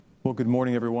Well, good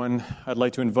morning, everyone. I'd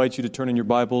like to invite you to turn in your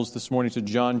Bibles this morning to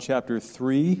John chapter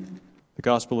 3, the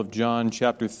Gospel of John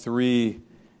chapter 3,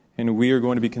 and we are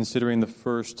going to be considering the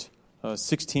first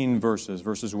 16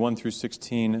 verses 1 through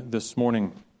 16 this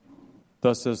morning.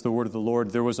 Thus says the word of the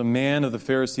Lord, "There was a man of the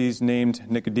Pharisees named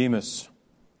Nicodemus,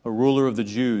 a ruler of the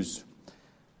Jews.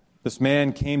 This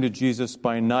man came to Jesus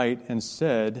by night and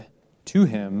said to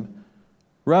him,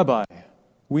 'Rabbi,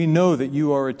 we know that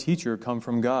you are a teacher come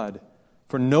from God.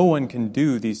 For no one can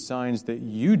do these signs that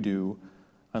you do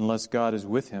unless God is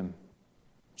with him.'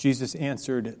 Jesus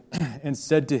answered and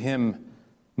said to him,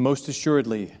 'Most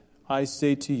assuredly, I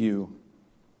say to you,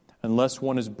 unless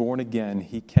one is born again,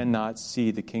 he cannot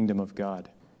see the kingdom of God.'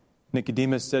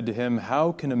 Nicodemus said to him,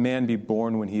 'How can a man be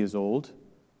born when he is old?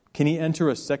 Can he enter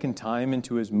a second time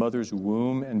into his mother's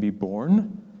womb and be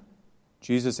born?'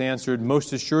 Jesus answered,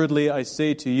 'Most assuredly, I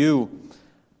say to you,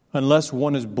 unless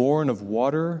one is born of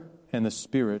water and the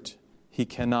Spirit, he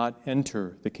cannot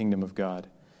enter the kingdom of God.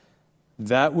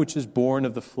 That which is born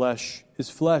of the flesh is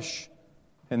flesh,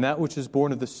 and that which is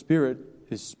born of the Spirit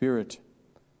is spirit.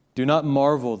 Do not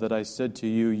marvel that I said to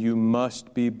you, you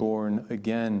must be born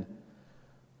again.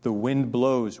 The wind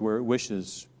blows where it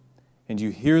wishes, and you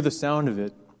hear the sound of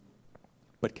it,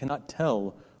 but cannot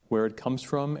tell where it comes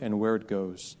from and where it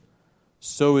goes.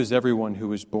 So is everyone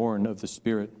who is born of the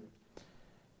Spirit.'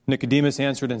 Nicodemus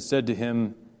answered and said to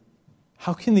him,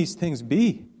 'How can these things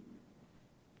be?'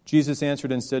 Jesus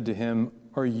answered and said to him,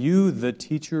 'Are you the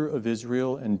teacher of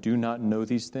Israel and do not know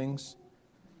these things?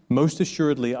 Most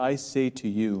assuredly, I say to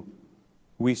you,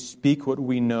 we speak what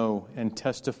we know and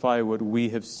testify what we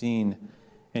have seen,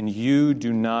 and you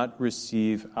do not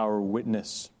receive our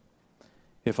witness.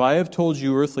 If I have told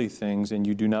you earthly things and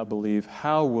you do not believe,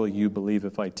 how will you believe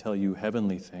if I tell you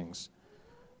heavenly things?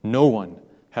 No one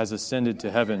has ascended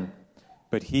to heaven,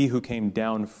 but he who came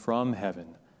down from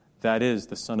heaven, that is,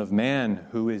 the Son of Man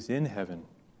who is in heaven.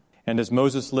 And as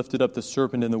Moses lifted up the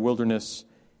serpent in the wilderness,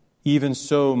 even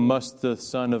so must the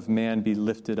Son of Man be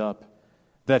lifted up,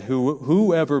 that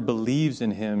whoever believes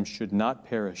in him should not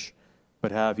perish,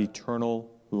 but have eternal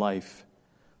life.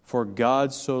 For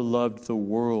God so loved the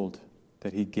world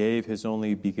that he gave his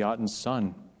only begotten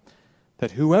Son,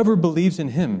 that whoever believes in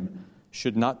him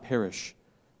should not perish,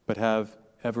 but have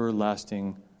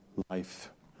everlasting life.'"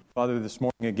 Father, this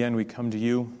morning again we come to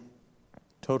you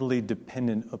totally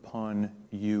dependent upon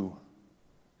you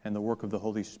and the work of the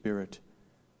Holy Spirit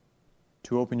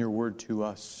to open your word to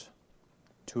us,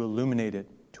 to illuminate it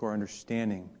to our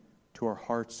understanding, to our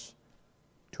hearts,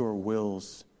 to our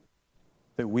wills,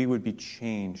 that we would be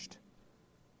changed,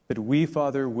 that we,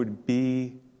 Father, would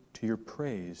be to your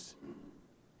praise,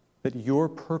 that your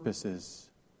purposes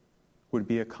would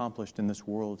be accomplished in this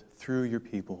world through your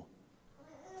people.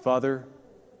 Father,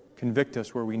 convict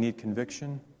us where we need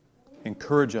conviction.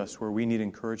 Encourage us where we need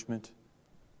encouragement.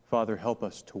 Father, help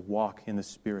us to walk in the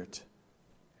Spirit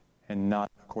and not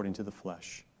according to the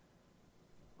flesh.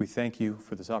 We thank you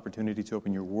for this opportunity to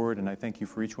open your word, and I thank you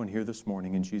for each one here this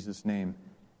morning. In Jesus' name,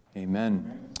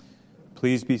 amen.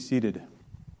 Please be seated.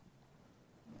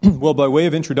 Well, by way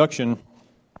of introduction,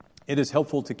 it is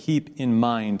helpful to keep in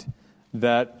mind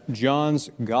that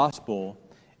John's gospel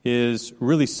is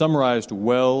really summarized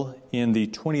well in the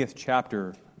 20th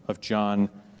chapter of John,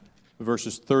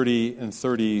 verses 30 and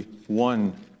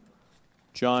 31.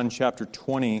 John chapter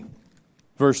 20,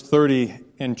 verse 30,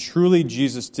 "And truly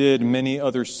Jesus did many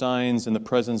other signs in the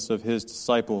presence of his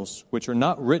disciples, which are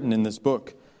not written in this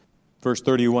book." Verse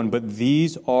 31, "But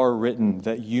these are written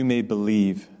that you may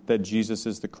believe that Jesus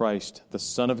is the Christ, the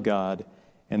Son of God,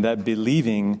 and that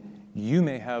believing you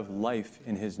may have life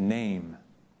in his name."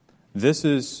 This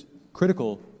is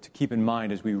critical to keep in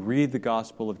mind as we read the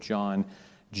Gospel of John.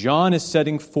 John is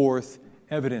setting forth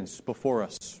evidence before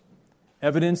us.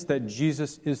 Evidence that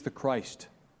Jesus is the Christ,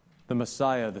 the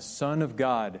Messiah, the Son of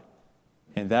God.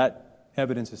 And that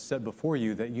evidence is set before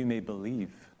you that you may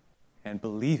believe, and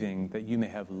believing that you may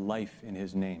have life in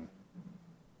his name.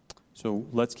 So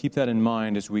let's keep that in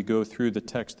mind as we go through the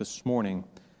text this morning.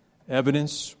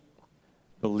 Evidence,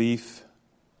 belief,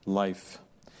 life.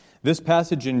 This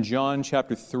passage in John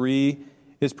chapter 3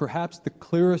 is perhaps the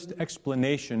clearest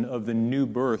explanation of the new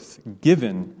birth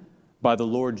given by the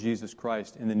Lord Jesus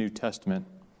Christ in the New Testament.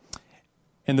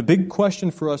 And the big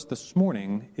question for us this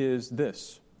morning is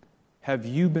this: have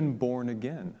you been born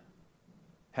again?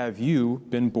 Have you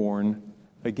been born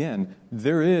again?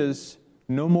 There is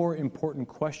no more important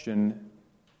question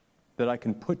that I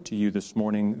can put to you this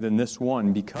morning than this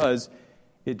one, because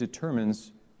it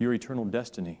determines your eternal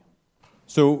destiny.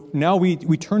 So now we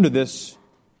turn to this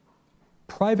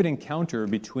private encounter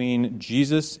between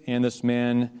Jesus and this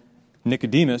man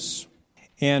Nicodemus.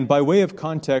 And by way of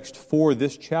context for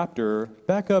this chapter,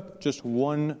 back up just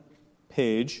one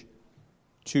page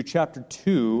to chapter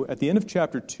 2, at the end of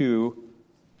chapter 2,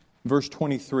 verse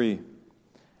 23.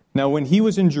 Now, when he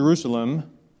was in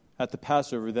Jerusalem at the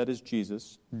Passover, that is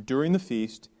Jesus, during the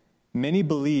feast, many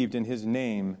believed in his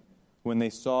name when they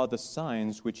saw the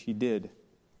signs which he did.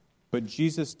 But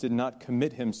Jesus did not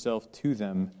commit himself to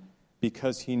them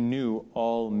because he knew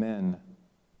all men.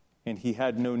 And he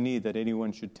had no need that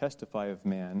anyone should testify of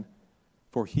man,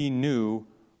 for he knew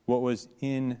what was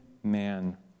in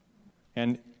man.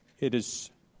 And it is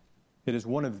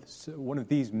one of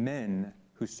these men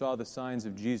who saw the signs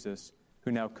of Jesus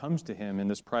who now comes to him in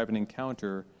this private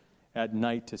encounter at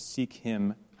night to seek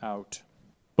him out.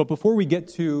 But before we get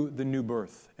to the new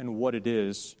birth and what it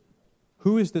is,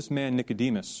 who is this man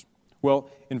Nicodemus? Well,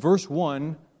 in verse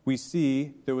 1, we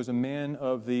see there was a man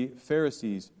of the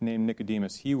Pharisees named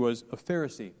Nicodemus. He was a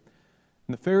Pharisee.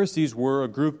 And the Pharisees were a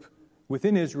group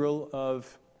within Israel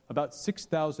of about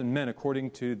 6,000 men,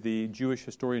 according to the Jewish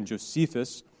historian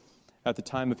Josephus, at the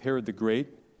time of Herod the Great.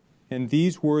 And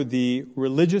these were the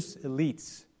religious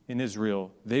elites in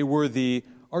Israel. They were the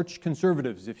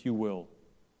arch-conservatives, if you will.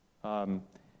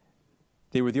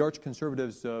 They were the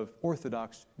arch-conservatives of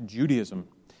Orthodox Judaism.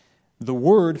 The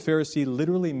word Pharisee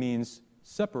literally means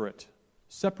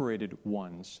separated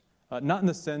ones. Not in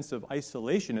the sense of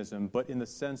isolationism, but in the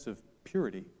sense of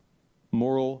purity,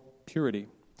 moral purity.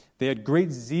 They had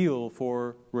great zeal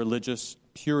for religious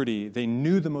purity. They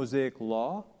knew the Mosaic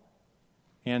law,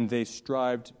 and they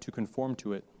strived to conform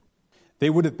to it. They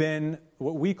would have been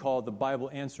what we call the Bible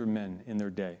answer men in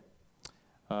their day.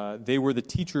 They were the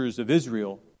teachers of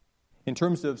Israel. In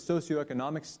terms of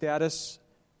socioeconomic status,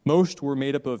 most were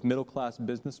made up of middle-class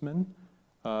businessmen.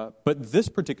 But this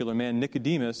particular man,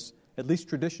 Nicodemus, at least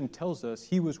tradition tells us,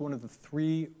 he was one of the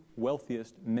 3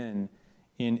 wealthiest men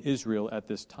in Israel at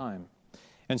this time.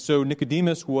 And so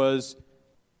Nicodemus was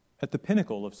at the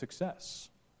pinnacle of success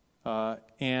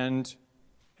and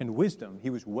wisdom. He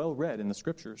was well read in the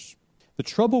Scriptures. The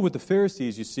trouble with the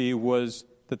Pharisees, you see, was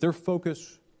that their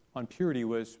focus on purity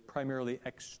was primarily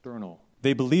external.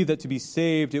 They believed that to be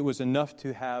saved, it was enough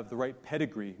to have the right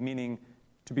pedigree, meaning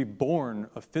to be born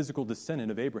a physical descendant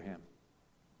of Abraham,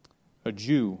 a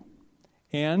Jew,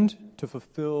 and to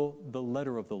fulfill the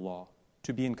letter of the law,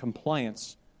 to be in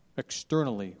compliance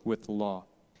externally with the law.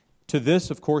 To this,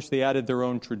 of course, they added their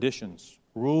own traditions,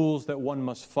 rules that one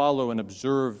must follow and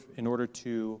observe in order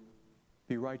to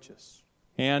be righteous.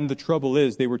 And the trouble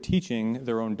is, they were teaching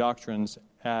their own doctrines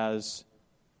as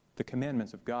the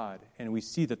commandments of God. And we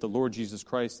see that the Lord Jesus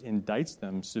Christ indicts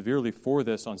them severely for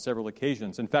this on several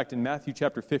occasions. In fact, in Matthew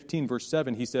chapter 15, verse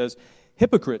 7, he says,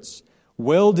 "Hypocrites,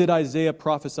 well did Isaiah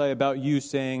prophesy about you,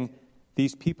 saying,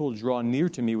 'These people draw near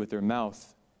to me with their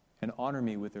mouth and honor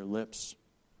me with their lips,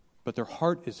 but their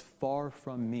heart is far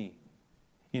from me.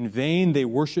 In vain they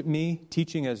worship me,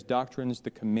 teaching as doctrines the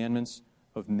commandments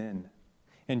of men.'"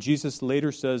 And Jesus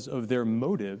later says of their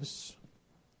motives,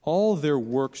 "All their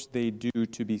works they do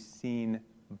to be seen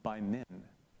by men."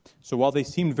 So while they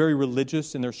seemed very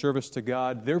religious in their service to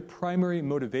God, their primary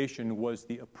motivation was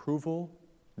the approval,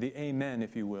 the amen,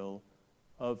 if you will,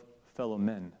 of fellow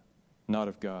men, not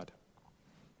of God.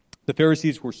 The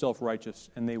Pharisees were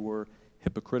self-righteous, and they were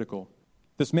hypocritical.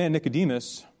 This man,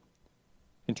 Nicodemus,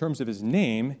 in terms of his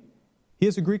name, he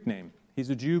has a Greek name. He's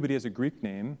a Jew, but he has a Greek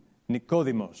name,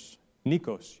 Nikodimos.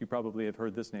 Nikos, you probably have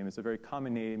heard this name. It's a very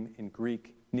common name in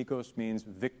Greek. Nikos means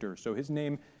victor. So his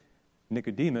name,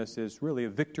 Nicodemus, is really a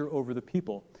victor over the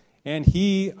people. And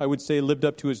he, I would say, lived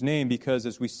up to his name because,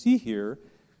 as we see here,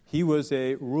 he was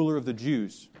a ruler of the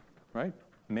Jews, right?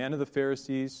 A man of the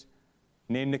Pharisees,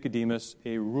 named Nicodemus,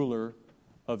 a ruler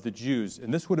of the Jews.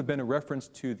 And this would have been a reference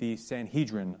to the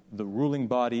Sanhedrin, the ruling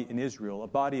body in Israel, a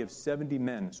body of 70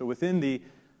 men. So within the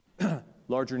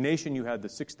larger nation, you had the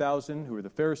 6,000 who were the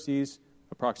Pharisees,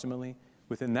 approximately.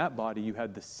 Within that body, you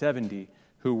had the 70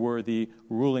 who were the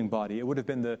ruling body. It would have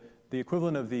been the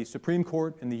equivalent of the Supreme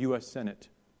Court and the U.S. Senate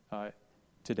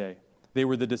today. They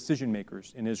were the decision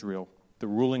makers in Israel, the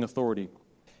ruling authority.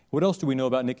 What else do we know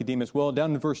about Nicodemus? Well,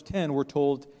 down in verse 10, we're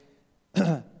told,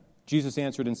 Jesus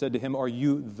answered and said to him, "Are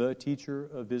you the teacher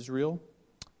of Israel?"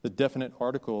 The definite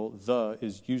article, "the,"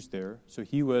 is used there. So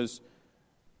he was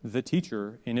the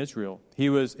teacher in Israel. He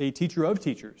was a teacher of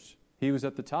teachers. He was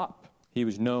at the top. He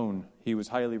was known. He was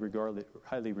highly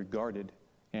regarded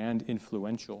and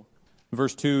influential.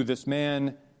 Verse 2, "This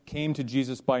man came to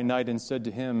Jesus by night and said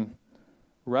to him,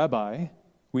 'Rabbi,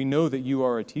 we know that you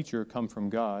are a teacher come from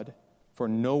God, for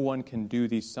no one can do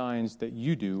these signs that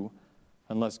you do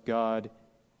unless God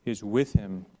is with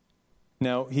him.'"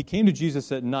 Now, he came to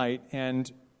Jesus at night,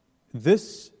 and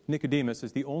this Nicodemus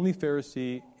is the only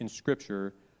Pharisee in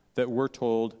Scripture that we're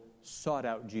told sought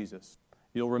out Jesus.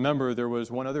 You'll remember there was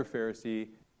one other Pharisee,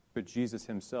 but Jesus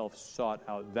himself sought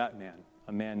out that man,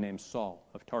 a man named Saul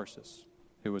of Tarsus,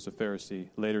 who was a Pharisee,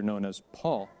 later known as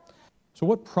Paul. So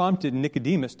what prompted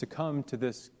Nicodemus to come to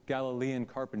this Galilean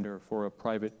carpenter for a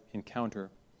private encounter?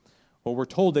 Well, we're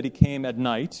told that he came at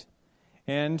night,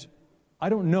 and I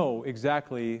don't know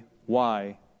exactly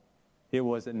why it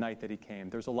was at night that he came.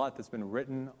 There's a lot that's been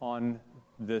written on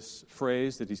this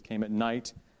phrase, that he came at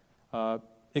night.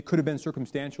 It could have been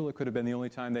circumstantial. It could have been the only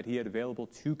time that he had available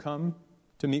to come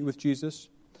to meet with Jesus.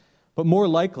 But more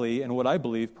likely, and what I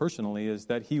believe personally, is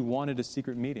that he wanted a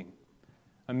secret meeting,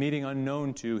 a meeting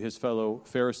unknown to his fellow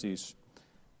Pharisees.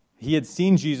 He had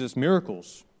seen Jesus'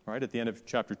 miracles, right, at the end of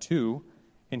chapter 2,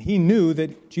 and he knew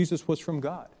that Jesus was from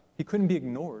God. He couldn't be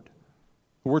ignored.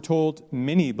 We're told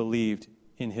many believed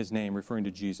in his name, referring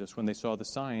to Jesus, when they saw the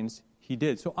signs he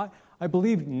did. So I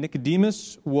believe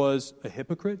Nicodemus was a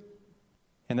hypocrite,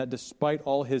 and that despite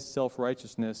all his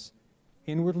self-righteousness,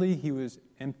 inwardly he was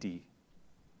empty.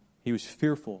 He was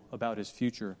fearful about his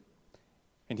future.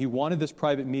 And he wanted this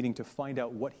private meeting to find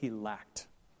out what he lacked,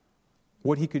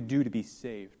 what he could do to be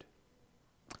saved.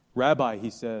 Rabbi,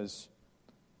 he says,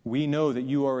 we know that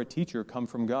you are a teacher come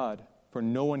from God, for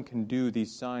no one can do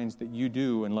these signs that you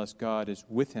do unless God is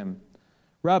with him.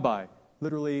 Rabbi,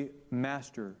 literally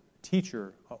master,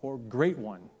 teacher, or great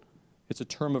one. It's a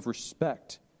term of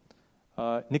respect.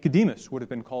 Nicodemus would have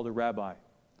been called a rabbi.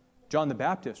 John the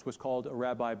Baptist was called a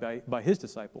rabbi by his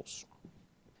disciples.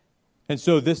 And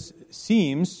so this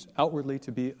seems outwardly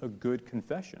to be a good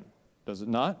confession, does it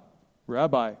not?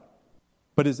 Rabbi.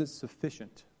 But is it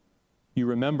sufficient? You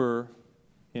remember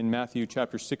in Matthew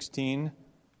chapter 16,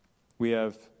 we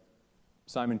have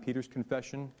Simon Peter's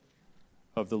confession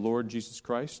of the Lord Jesus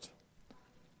Christ.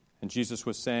 And Jesus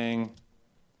was saying,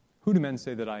 who do men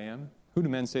say that I am? Who do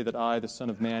men say that I, the Son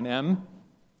of Man, am?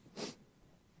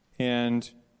 And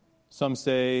some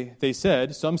say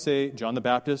John the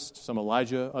Baptist, some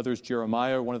Elijah, others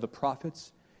Jeremiah, one of the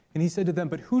prophets. And he said to them,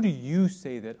 but who do you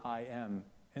say that I am?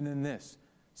 And then this,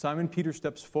 Simon Peter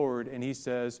steps forward and he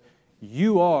says,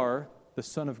 you are the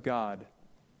Son of God.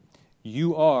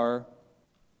 You are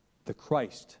the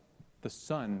Christ, the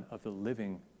Son of the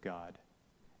living God.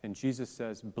 And Jesus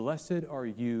says, blessed are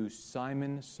you,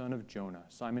 Simon, son of Jonah,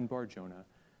 Simon Bar-Jonah.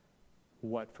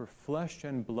 What, for flesh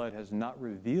and blood has not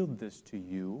revealed this to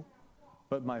you,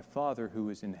 but my Father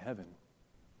who is in heaven.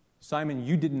 Simon,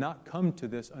 you did not come to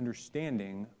this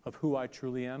understanding of who I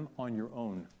truly am on your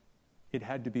own. It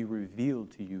had to be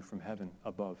revealed to you from heaven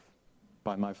above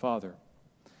by my Father.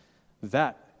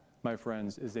 That, my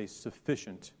friends, is a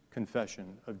sufficient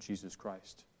confession of Jesus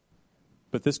Christ.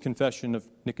 But this confession of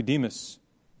Nicodemus,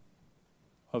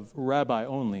 of rabbi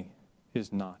only,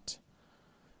 is not.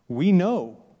 We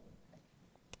know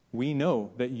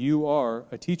that you are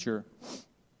a teacher.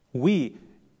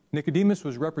 Nicodemus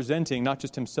was representing not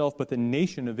just himself, but the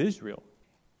nation of Israel.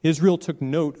 Israel took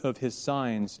note of his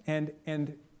signs,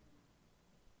 and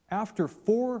after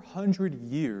 400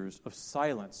 years of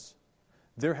silence,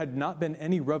 there had not been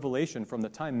any revelation from the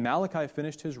time Malachi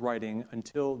finished his writing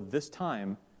until this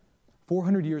time.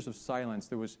 400 years of silence,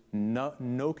 there was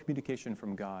no communication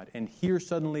from God. And here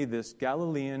suddenly this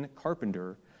Galilean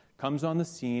carpenter comes on the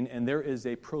scene, and there is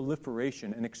a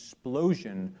proliferation, an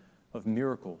explosion of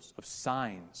miracles, of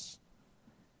signs.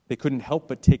 They couldn't help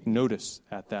but take notice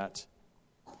at that.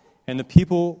 And the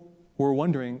people were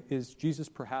wondering, is Jesus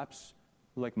perhaps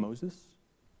like Moses?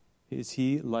 Is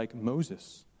he like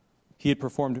Moses? He had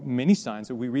performed many signs.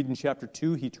 So we read in chapter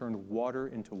 2, he turned water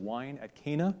into wine at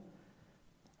Cana.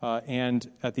 And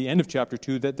at the end of chapter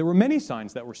 2, that there were many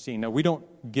signs that were seen. Now, we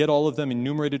don't get all of them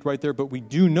enumerated right there, but we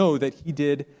do know that he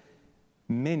did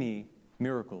many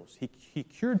miracles. He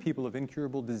cured people of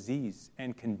incurable disease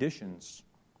and conditions.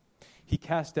 He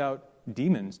cast out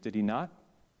demons, did he not?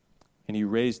 And he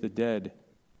raised the dead.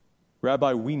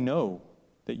 Rabbi, we know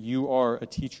that you are a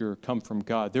teacher come from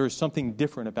God. There is something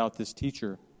different about this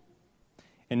teacher.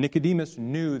 And Nicodemus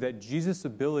knew that Jesus'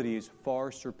 abilities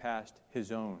far surpassed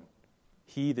his own.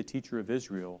 He, the teacher of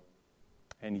Israel,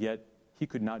 and yet he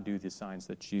could not do the signs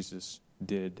that Jesus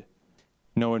did.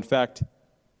 No, in fact,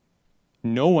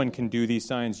 no one can do these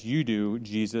signs you do,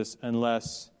 Jesus,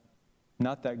 unless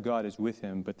not that God is with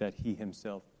him, but that he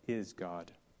himself is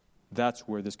God. That's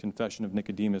where this confession of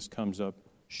Nicodemus comes up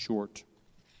short.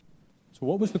 So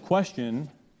what was the question,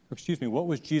 what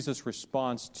was Jesus'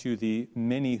 response to the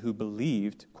many who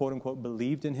believed, quote unquote,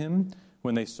 believed in him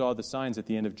when they saw the signs at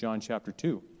the end of John chapter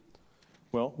 2?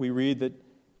 Well, we read that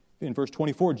in verse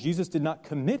 24, Jesus did not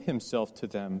commit himself to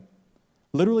them.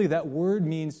 Literally, that word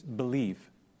means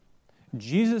believe.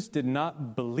 Jesus did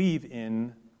not believe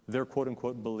in their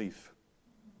quote-unquote belief.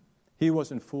 He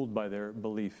wasn't fooled by their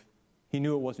belief. He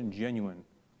knew it wasn't genuine.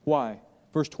 Why?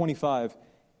 Verse 25,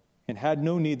 and had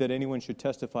no need that anyone should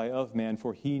testify of man,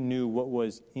 for he knew what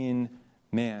was in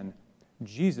man.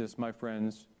 Jesus, my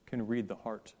friends, can read the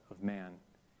heart of man.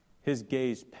 His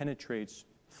gaze penetrates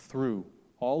through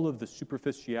all of the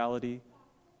superficiality,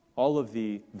 all of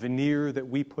the veneer that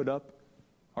we put up,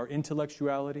 our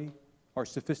intellectuality, our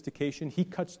sophistication. He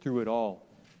cuts through it all,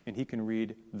 and he can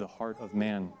read the heart of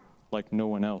man like no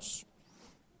one else.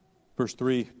 Verse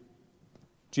 3,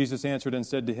 Jesus answered and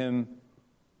said to him,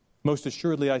 most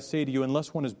assuredly I say to you,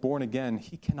 unless one is born again,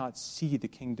 he cannot see the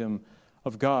kingdom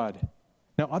of God.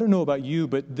 Now, I don't know about you,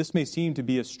 but this may seem to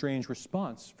be a strange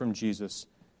response from Jesus.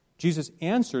 Jesus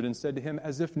answered and said to him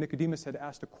as if Nicodemus had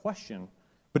asked a question.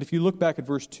 But if you look back at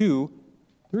verse 2,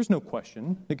 there is no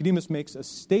question. Nicodemus makes a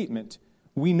statement.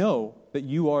 We know that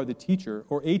you are the teacher,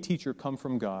 or a teacher come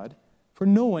from God, for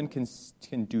no one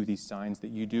can do these signs that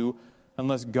you do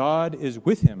unless God is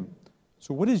with him.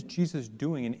 So what is Jesus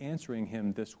doing in answering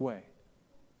him this way?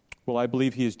 Well, I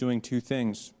believe he is doing two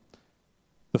things.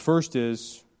 The first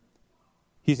is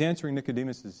he's answering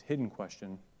Nicodemus' hidden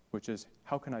question, which is,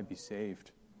 how can I be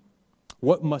saved?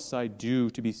 What must I do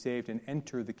to be saved and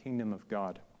enter the kingdom of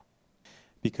God?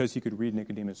 Because he could read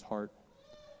Nicodemus' heart.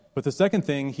 But the second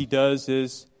thing he does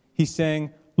is he's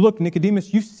saying, look,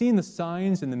 Nicodemus, you've seen the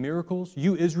signs and the miracles.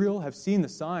 You, Israel, have seen the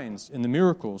signs and the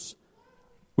miracles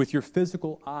with your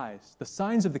physical eyes. The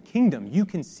signs of the kingdom you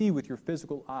can see with your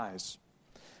physical eyes.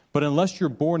 But unless you're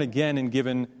born again and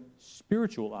given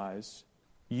spiritual eyes,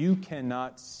 you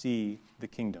cannot see the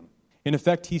kingdom. In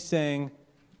effect, he's saying,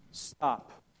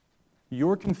 stop.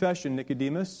 Your confession,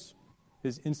 Nicodemus,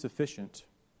 is insufficient.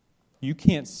 You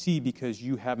can't see because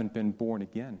you haven't been born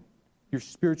again. You're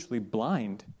spiritually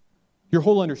blind. Your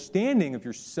whole understanding of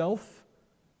yourself,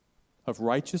 of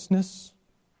righteousness,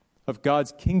 of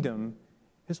God's kingdom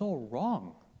is all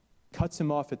wrong. Cuts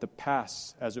him off at the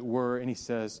pass, as it were, and he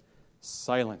says,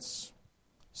 silence.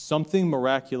 Something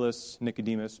miraculous,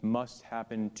 Nicodemus, must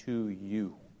happen to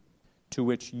you, to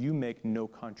which you make no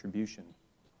contribution,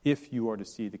 if you are to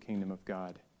see the kingdom of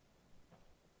God.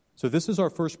 So this is our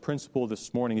first principle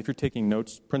this morning. If you're taking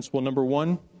notes, principle number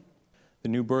 1, the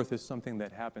new birth is something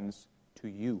that happens to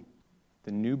you.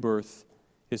 The new birth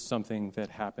is something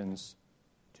that happens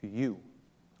to you.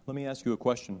 Let me ask you a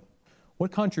question.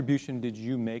 What contribution did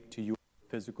you make to your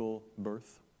physical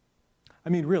birth? I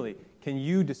mean, really, can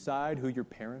you decide who your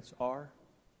parents are?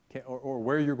 Or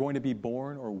where you're going to be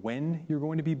born, or when you're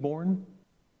going to be born?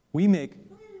 We make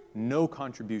no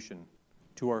contribution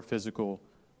to our physical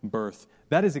birth.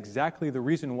 That is exactly the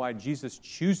reason why Jesus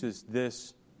chooses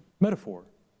this metaphor,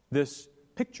 this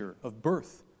picture of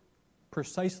birth,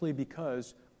 precisely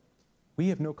because we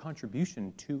have no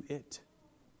contribution to it.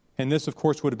 And this, of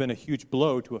course, would have been a huge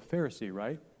blow to a Pharisee,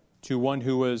 right? To one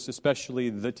who was especially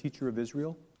the teacher of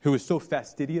Israel, who was so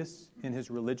fastidious in his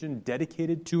religion,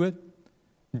 dedicated to it,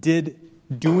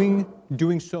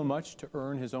 doing so much to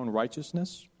earn his own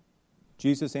righteousness.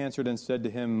 Jesus answered and said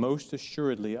to him, most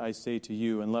assuredly I say to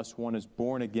you, unless one is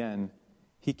born again,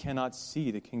 he cannot see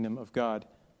the kingdom of God.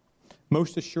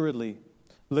 Most assuredly,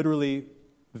 literally,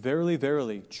 verily,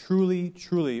 verily, truly,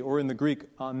 truly, or in the Greek,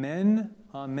 amen,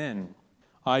 amen,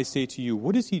 I say to you.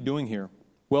 What is he doing here?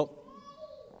 Well,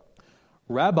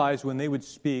 rabbis, when they would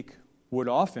speak, would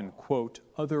often quote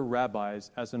other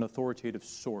rabbis as an authoritative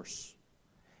source.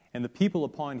 And the people,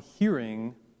 upon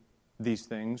hearing these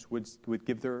things, would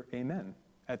give their amen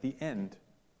at the end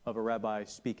of a rabbi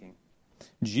speaking.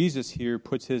 Jesus here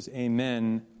puts his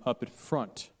amen up at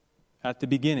front, at the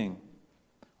beginning.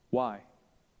 Why?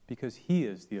 Because he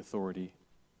is the authority.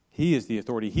 He is the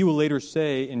authority. He will later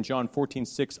say in John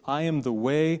 14:6, I am the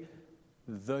way,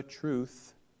 the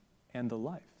truth, and the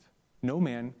life. No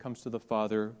man comes to the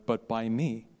Father but by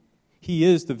me. He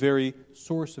is the very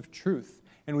source of truth.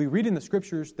 And we read in the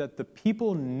Scriptures that the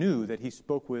people knew that he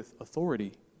spoke with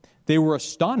authority. They were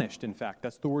astonished, in fact.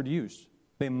 That's the word used.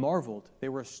 They marveled. They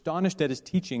were astonished at his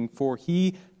teaching, for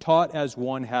he taught as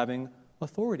one having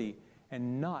authority,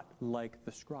 and not like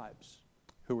the scribes,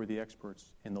 who were the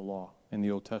experts in the law in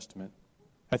the Old Testament.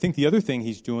 I think the other thing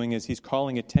he's doing is he's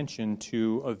calling attention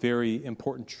to a very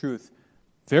important truth.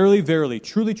 Verily, verily,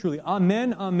 truly, truly,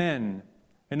 amen, amen.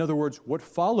 In other words, what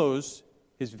follows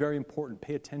is very important.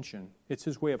 Pay attention. It's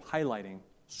his way of highlighting,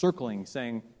 circling,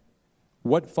 saying,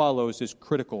 what follows is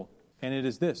critical. And it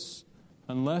is this: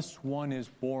 unless one is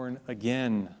born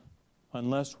again,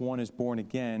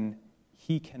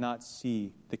 he cannot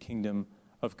see the kingdom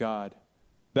of God.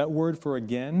 That word for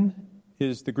again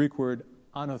is the Greek word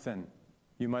Anothen.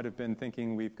 You might have been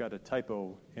thinking we've got a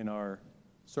typo in our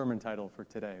sermon title for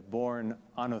today, born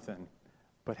Anothen,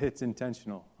 but it's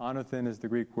intentional. Anothen is the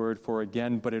Greek word for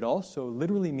again, but it also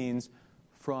literally means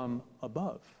from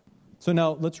above. So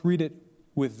now let's read it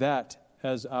with that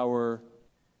as our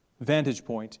vantage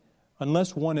point.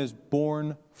 Unless one is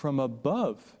born from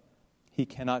above, he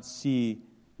cannot see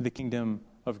the kingdom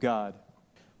of God.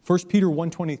 1 Peter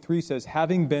 1:23 says,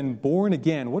 having been born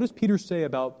again. What does Peter say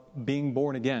about being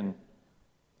born again?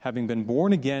 Having been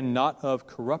born again, not of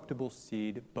corruptible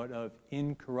seed, but of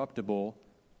incorruptible,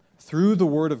 through the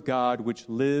word of God, which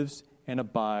lives and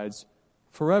abides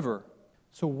forever.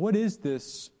 So what is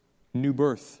this new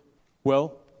birth?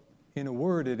 Well, in a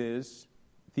word, it is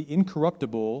the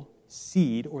incorruptible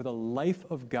seed, or the life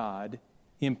of God,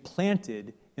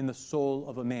 implanted in the soul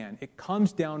of a man. It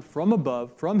comes down from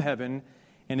above, from heaven,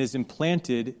 and is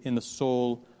implanted in the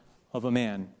soul of a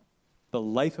man. The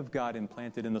life of God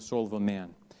implanted in the soul of a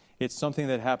man. It's something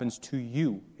that happens to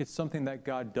you. It's something that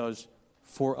God does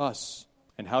for us.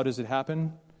 And how does it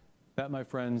happen? That, my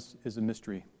friends, is a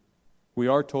mystery. We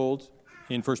are told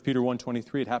in 1 Peter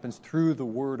 1:23, it happens through the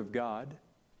Word of God.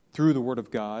 Through the Word of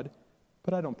God.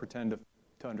 But I don't pretend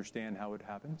to understand how it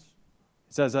happens.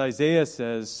 It's as Isaiah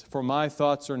says, for my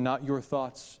thoughts are not your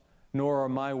thoughts, nor are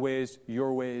my ways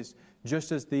your ways.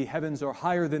 Just as the heavens are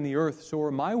higher than the earth, so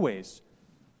are my ways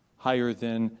higher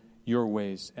than your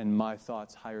ways, and my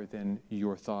thoughts higher than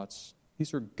your thoughts.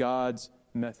 These are God's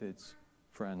methods,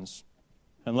 friends.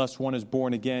 Unless one is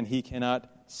born again, he cannot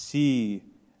see,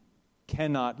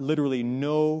 literally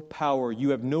no power. You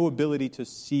have no ability to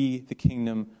see the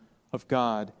kingdom of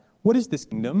God. What is this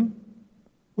kingdom?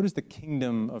 What is the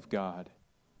kingdom of God?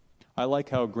 I like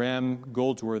how Graham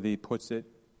Goldsworthy puts it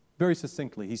very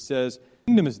succinctly. He says,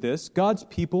 kingdom is this, God's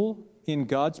people in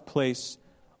God's place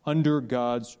under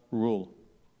God's rule.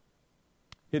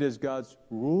 It is God's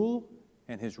rule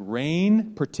and his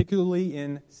reign, particularly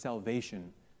in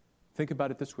salvation. Think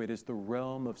about it this way. It is the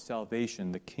realm of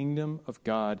salvation, the kingdom of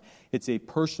God. It's a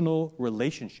personal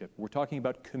relationship. We're talking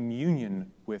about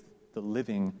communion with the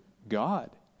living God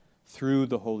through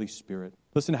the Holy Spirit.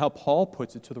 Listen to how Paul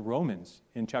puts it to the Romans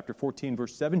in chapter 14,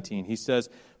 verse 17. He says,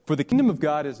 for the kingdom of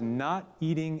God is not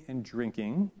eating and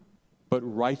drinking, but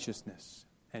righteousness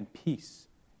and peace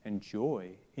and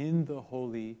joy in the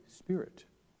Holy Spirit.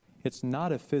 It's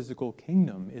not a physical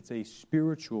kingdom. It's a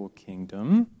spiritual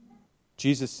kingdom.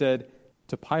 Jesus said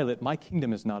to Pilate, my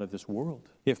kingdom is not of this world.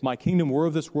 If my kingdom were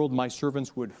of this world, my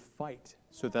servants would fight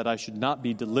so that I should not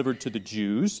be delivered to the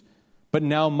Jews. But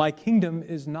now my kingdom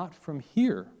is not from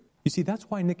here. You see, that's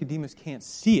why Nicodemus can't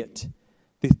see it.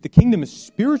 The kingdom is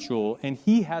spiritual, and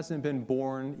he hasn't been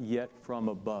born yet from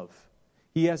above.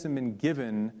 He hasn't been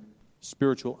given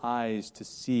spiritual eyes to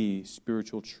see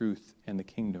spiritual truth and the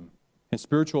kingdom. And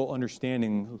spiritual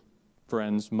understanding,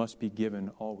 friends, must be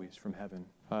given always from heaven.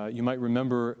 You might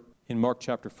remember in Mark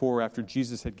chapter 4, after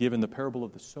Jesus had given the parable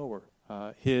of the sower,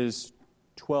 his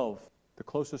 12, the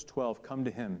closest 12, come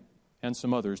to him and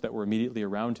some others that were immediately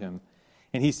around him.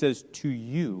 And he says, to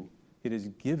you it is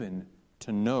given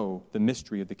to know the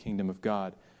mystery of the kingdom of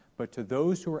God. But to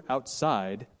those who are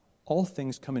outside, all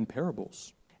things come in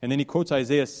parables. And then he quotes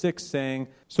Isaiah 6 saying,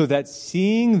 so that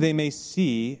seeing they may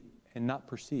see and not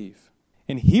perceive,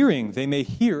 and hearing they may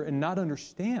hear and not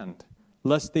understand,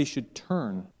 lest they should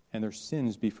turn and their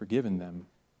sins be forgiven them.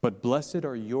 But blessed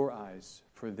are your eyes,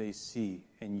 for they see,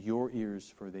 and your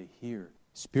ears, for they hear.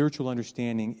 Spiritual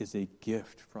understanding is a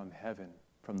gift from heaven,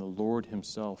 from the Lord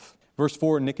himself. Verse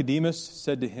 4, Nicodemus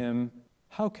said to him,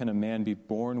 how can a man be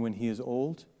born when he is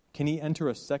old? Can he enter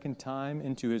a second time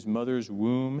into his mother's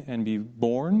womb and be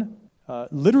born?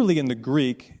 Literally in the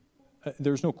Greek,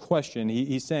 there's no question.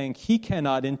 He's saying he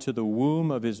cannot into the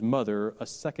womb of his mother a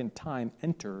second time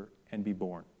enter and be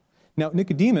born. Now,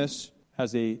 Nicodemus,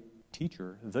 as a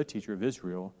teacher, the teacher of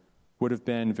Israel, would have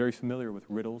been very familiar with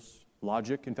riddles,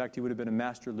 logic. In fact, he would have been a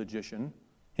master logician.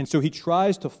 And so he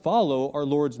tries to follow our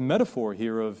Lord's metaphor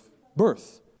here of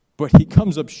birth. But he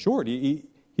comes up short. He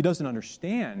doesn't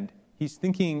understand. He's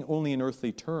thinking only in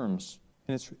earthly terms.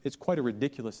 And it's quite a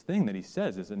ridiculous thing that he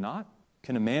says, is it not?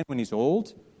 Can a man, when he's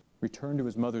old, return to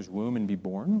his mother's womb and be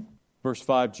born? Verse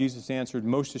 5, Jesus answered,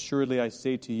 most assuredly I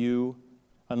say to you,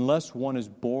 unless one is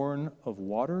born of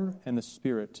water and the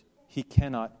Spirit, he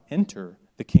cannot enter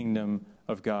the kingdom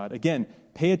of God. Again,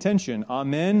 pay attention.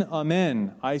 Amen,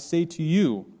 amen. I say to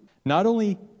you, not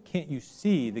only can't you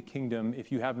see the kingdom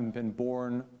if you haven't been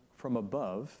born from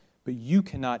above, but you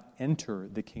cannot enter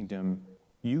the kingdom.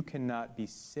 You cannot be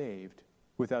saved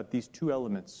without these two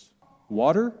elements,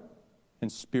 Water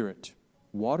and spirit.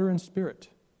 Water and spirit.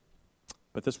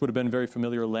 But this would have been very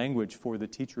familiar language for the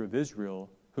teacher of Israel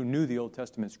who knew the Old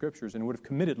Testament Scriptures and would have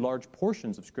committed large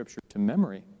portions of Scripture to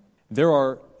memory. There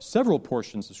are several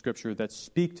portions of Scripture that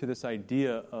speak to this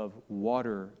idea of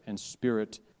water and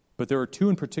spirit, but there are two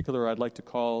in particular I'd like to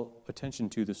call attention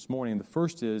to this morning. The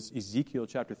first is Ezekiel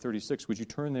chapter 36. Would you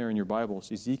turn there in your Bibles?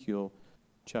 Ezekiel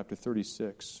chapter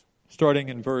 36. Starting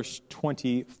in verse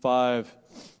 25,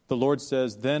 the Lord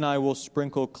says, "Then I will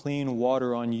sprinkle clean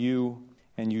water on you,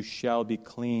 and you shall be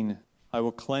clean. I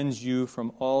will cleanse you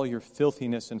from all your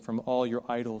filthiness and from all your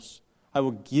idols. I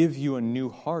will give you a new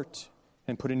heart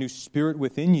and put a new spirit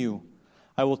within you.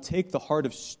 I will take the heart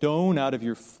of stone out of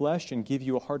your flesh and give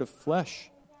you a heart of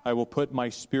flesh. I will put my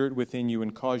spirit within you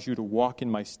and cause you to walk in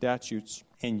my statutes,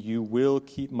 and you will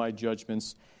keep my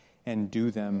judgments and do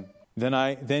them.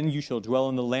 Then you shall dwell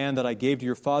in the land that I gave to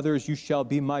your fathers. You shall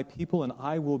be my people, and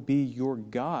I will be your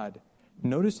God."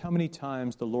 Notice how many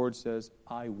times the Lord says,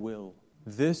 "I will."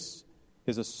 This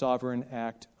is a sovereign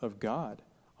act of God.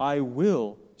 I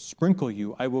will sprinkle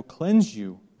you. I will cleanse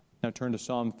you. Now turn to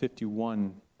Psalm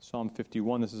 51. Psalm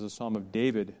 51, this is a psalm of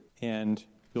David. And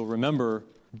you'll remember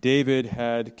David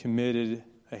had committed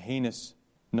a heinous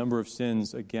number of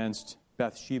sins against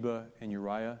Bathsheba and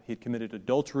Uriah. He had committed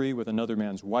adultery with another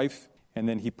man's wife. And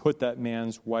then he put that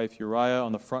man's wife, Uriah,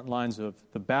 on the front lines of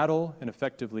the battle and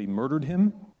effectively murdered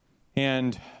him.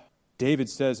 And David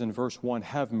says in verse 1,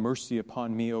 "Have mercy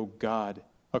upon me, O God,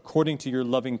 according to your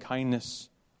loving kindness,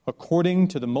 according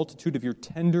to the multitude of your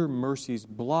tender mercies,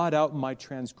 blot out my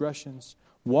transgressions.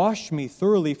 Wash me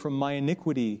thoroughly from my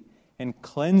iniquity and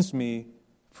cleanse me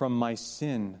from my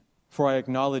sin. For I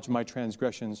acknowledge my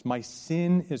transgressions. My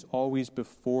sin is always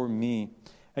before me.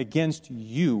 Against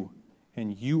you,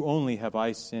 and you only have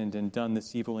I sinned and done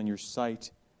this evil in your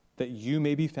sight, that you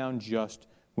may be found just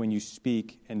when you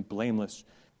speak and blameless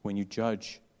when you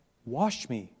judge. Wash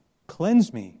me,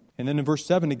 cleanse me." And then in verse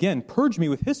 7 again, "Purge me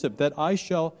with hyssop, that I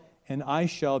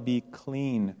shall be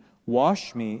clean.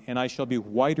 Wash me, and I shall be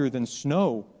whiter than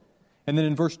snow." And then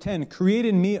in verse 10, "Create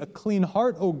in me a clean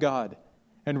heart, O God,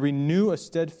 and renew a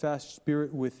steadfast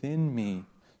spirit within me."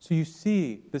 So you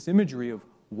see this imagery of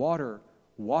water,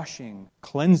 washing,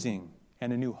 cleansing,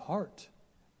 and a new heart.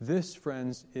 This,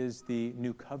 friends, is the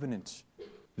new covenant.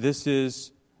 This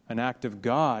is an act of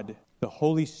God. The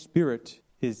Holy Spirit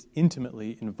is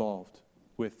intimately involved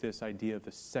with this idea of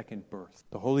the second birth.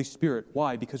 The Holy Spirit.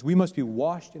 Why? Because we must be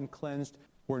washed and cleansed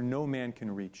where no man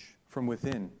can reach, from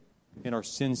within, in our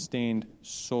sin-stained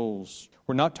souls.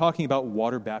 We're not talking about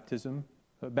water baptism,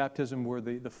 a baptism where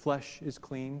the flesh is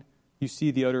clean. You see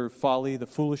the utter folly, the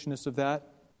foolishness of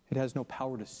that. It has no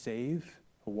power to save,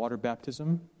 a water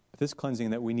baptism. But this cleansing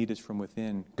that we need is from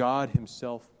within. God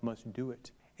himself must do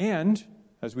it. And,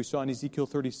 as we saw in Ezekiel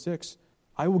 36,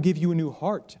 "I will give you a new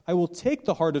heart. I will take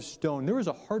the heart of stone." There is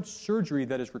a heart surgery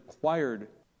that is required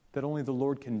that only the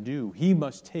Lord can do. He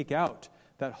must take out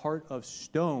that heart of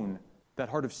stone, that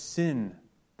heart of sin,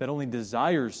 that only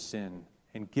desires sin,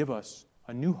 and give us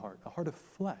a new heart, a heart of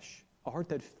flesh, a heart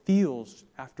that feels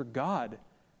after God,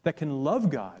 that can love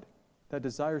God, that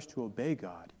desires to obey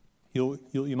God. You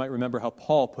might remember how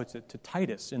Paul puts it to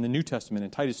Titus in the New Testament,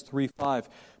 in Titus 3:5.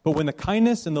 "But when the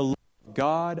kindness and the love of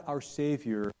God our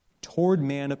Savior toward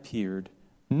man appeared,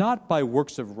 not by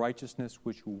works of righteousness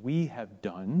which we have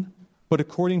done, but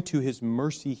according to his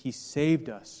mercy he saved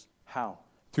us." How?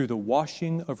 Through the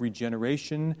washing of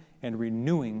regeneration and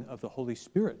renewing of the Holy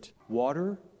Spirit.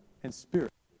 Water and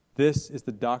spirit. This is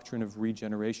the doctrine of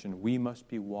regeneration. We must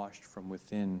be washed from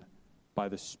within by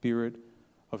the Spirit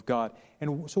of God.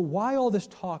 And so why all this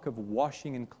talk of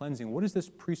washing and cleansing? What does this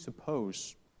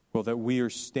presuppose? Well, that we are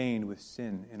stained with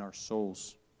sin in our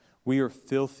souls. We are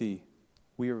filthy.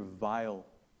 We are vile.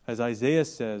 As Isaiah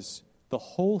says, "The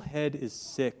whole head is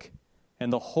sick,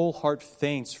 and the whole heart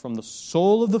faints from the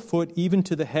sole of the foot even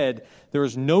to the head. There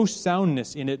is no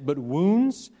soundness in it, but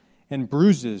wounds and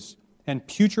bruises and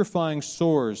putrefying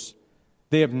sores.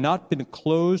 They have not been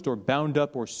closed or bound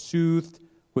up or soothed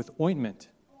with ointment."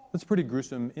 That's a pretty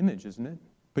gruesome image, isn't it?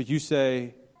 But you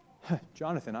say,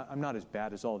 "Jonathan, I'm not as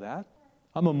bad as all that.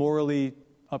 I'm a morally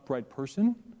upright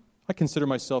person. I consider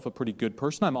myself a pretty good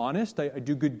person. I'm honest. I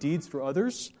do good deeds for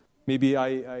others. Maybe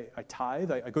I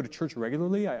tithe. I go to church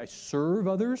regularly. I serve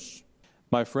others."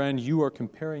 My friend, you are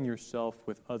comparing yourself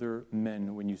with other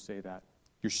men when you say that.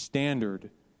 Your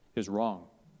standard is wrong.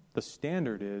 The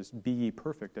standard is, "Be ye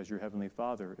perfect as your heavenly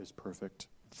Father is perfect."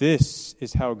 This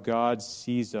is how God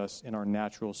sees us in our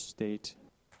natural state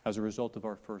as a result of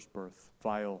our first birth.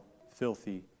 Vile,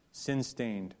 filthy,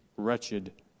 sin-stained,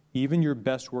 wretched, Even your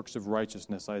best works of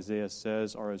righteousness, Isaiah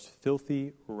says, are as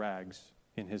filthy rags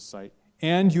in his sight.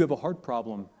 And you have a heart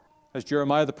problem. As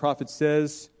Jeremiah the prophet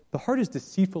says, the heart is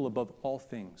deceitful above all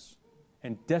things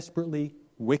and desperately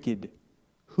wicked.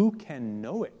 Who can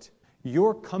know it?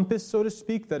 Your compass, so to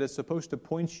speak, that is supposed to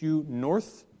point you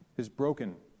north is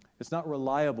broken. It's not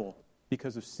reliable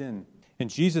because of sin. And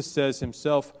Jesus says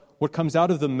himself, what comes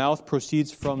out of the mouth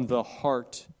proceeds from the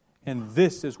heart, and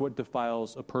this is what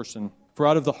defiles a person. For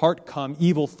out of the heart come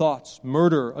evil thoughts,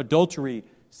 murder, adultery,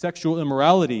 sexual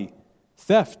immorality,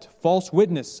 theft, false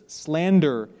witness,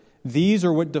 slander. These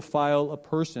are what defile a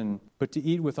person, but to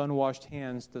eat with unwashed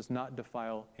hands does not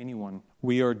defile anyone.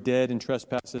 We are dead in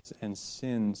trespasses and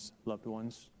sins, loved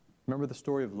ones. Remember the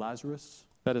story of Lazarus?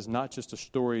 That is not just a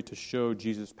story to show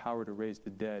Jesus' power to raise the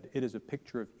dead. It is a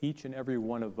picture of each and every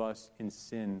one of us in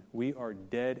sin. We are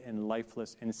dead and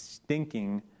lifeless and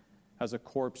stinking as a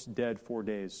corpse dead 4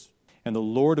 days. And the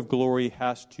Lord of glory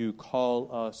has to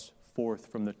call us forth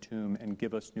from the tomb and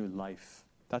give us new life.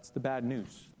 That's the bad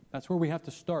news. That's where we have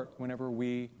to start whenever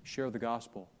we share the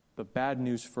gospel. The bad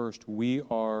news first. We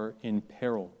are in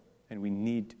peril and we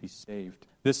need to be saved.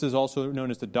 This is also known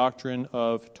as the doctrine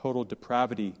of total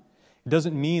depravity. It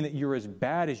doesn't mean that you're as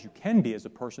bad as you can be as a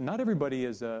person. Not everybody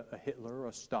is a Hitler or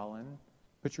a Stalin,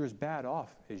 but you're as bad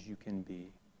off as you can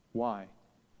be. Why?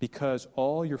 Because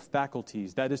all your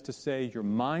faculties, that is to say, your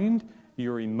mind,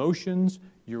 your emotions,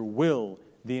 your will,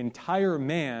 the entire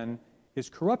man is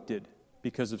corrupted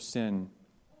because of sin,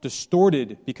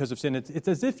 distorted because of sin. It's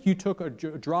as if you took a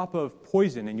drop of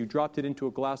poison and you dropped it into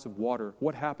a glass of water.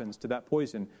 What happens to that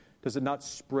poison? Does it not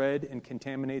spread and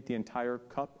contaminate the entire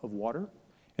cup of water?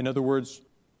 In other words,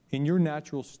 in your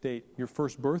natural state, your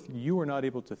first birth, you are not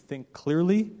able to think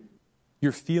clearly.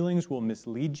 Your feelings will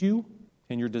mislead you,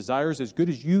 and your desires, as good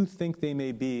as you think they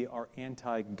may be, are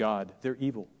anti-God. They're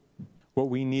evil. What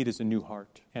we need is a new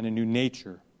heart and a new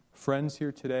nature. Friends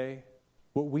here today,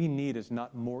 what we need is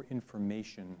not more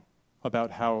information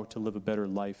about how to live a better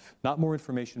life. Not more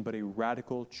information, but a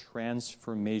radical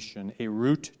transformation, a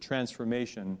root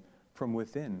transformation from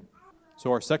within.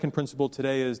 So our second principle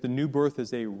today is the new birth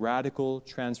is a radical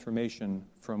transformation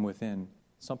from within.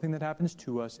 Something that happens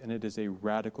to us, and it is a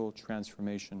radical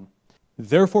transformation.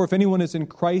 Therefore, if anyone is in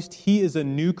Christ, he is a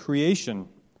new creation.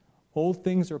 Old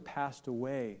things are passed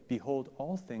away. Behold,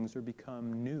 all things are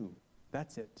become new.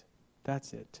 That's it.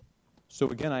 That's it. So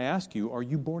again, I ask you, are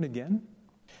you born again?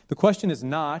 The question is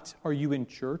not, are you in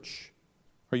church?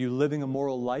 Are you living a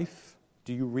moral life?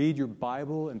 Do you read your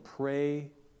Bible and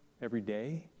pray every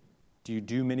day? Do you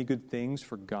do many good things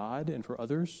for God and for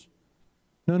others?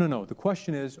 No. The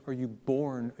question is, are you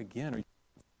born again? Are you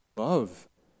above?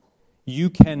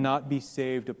 You cannot be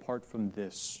saved apart from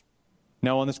this.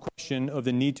 Now, on this question of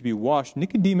the need to be washed,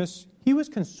 Nicodemus, he was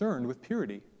concerned with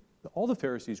purity. All the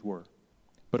Pharisees were,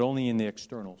 but only in the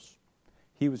externals.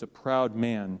 He was a proud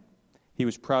man. He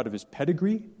was proud of his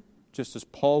pedigree, just as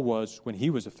Paul was when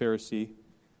he was a Pharisee.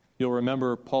 You'll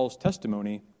remember Paul's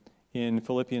testimony in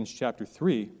Philippians chapter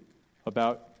 3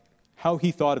 about how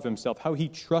he thought of himself, how he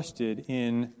trusted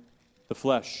in the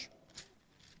flesh.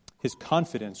 His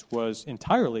confidence was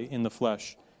entirely in the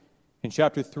flesh. In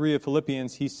chapter 3 of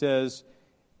Philippians, he says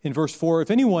in verse 4, if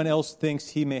anyone else thinks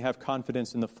he may have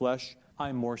confidence in the flesh,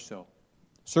 I more so.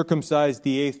 Circumcised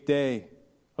the 8th day,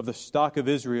 of the stock of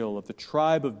Israel, of the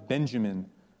tribe of Benjamin,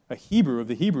 a Hebrew of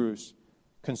the Hebrews,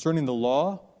 concerning the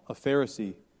law, a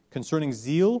Pharisee, concerning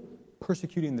zeal,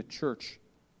 persecuting the church,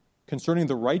 concerning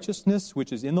the righteousness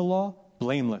which is in the law,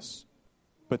 blameless.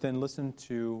 But then listen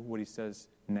to what he says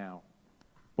now.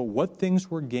 But what things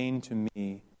were gained to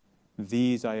me,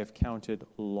 these I have counted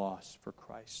loss for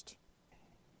Christ.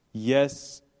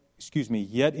 Yet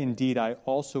indeed I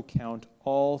also count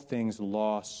all things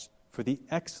loss for the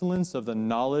excellence of the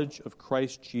knowledge of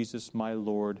Christ Jesus my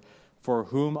Lord, for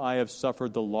whom I have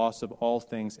suffered the loss of all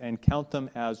things, and count them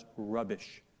as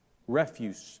rubbish,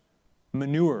 refuse,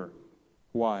 manure.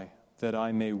 Why? That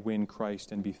I may win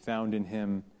Christ and be found in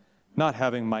him, not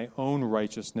having my own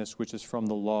righteousness, which is from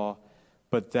the law,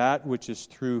 but that which is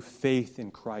through faith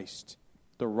in Christ,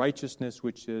 the righteousness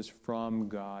which is from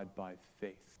God by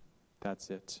faith. That's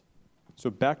it. So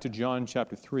back to John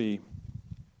chapter 3.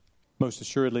 Most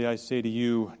assuredly I say to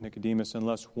you, Nicodemus,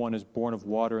 unless one is born of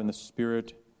water and the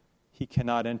Spirit, he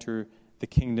cannot enter the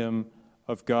kingdom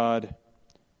of God.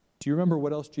 Do you remember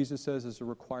what else Jesus says is a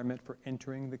requirement for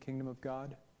entering the kingdom of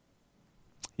God?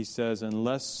 He says,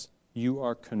 unless you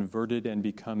are converted and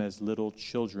become as little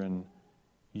children,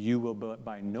 you will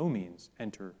by no means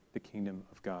enter the kingdom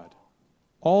of God.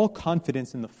 All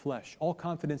confidence in the flesh, all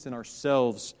confidence in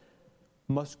ourselves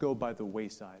must go by the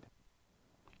wayside.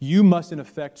 You must, in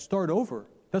effect, start over.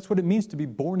 That's what it means to be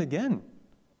born again.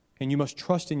 And you must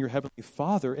trust in your heavenly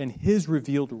Father and his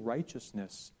revealed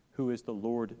righteousness, who is the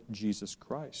Lord Jesus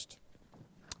Christ.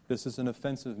 This is an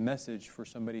offensive message for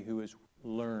somebody who is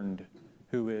learned,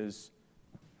 who is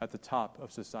at the top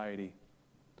of society,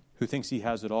 who thinks he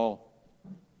has it all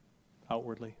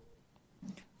outwardly.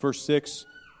 Verse 6,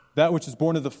 that which is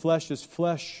born of the flesh is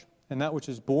flesh, and that which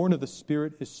is born of the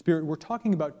Spirit is spirit. We're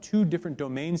talking about two different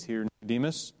domains here,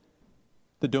 Nicodemus.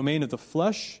 The domain of the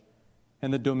flesh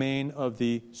and the domain of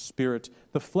the Spirit.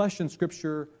 The flesh in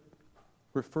Scripture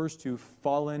refers to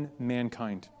fallen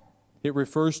mankind. It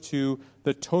refers to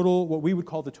the total, what we would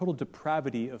call the total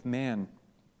depravity of man.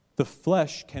 The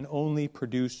flesh can only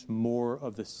produce more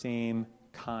of the same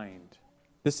kind.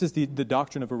 This is the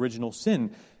doctrine of original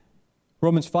sin.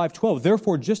 Romans 5:12,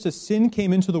 therefore, just as sin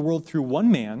came into the world through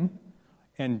one man,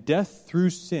 and death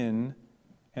through sin,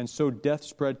 and so death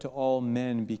spread to all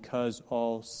men because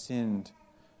all sinned.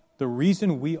 The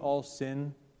reason we all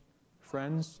sin,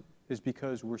 friends, is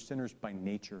because we're sinners by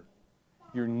nature.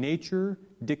 Your nature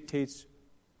dictates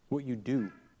what you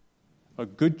do. A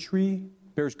good tree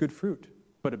bears good fruit,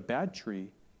 but a bad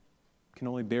tree can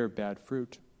only bear bad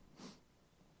fruit.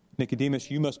 Nicodemus,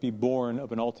 you must be born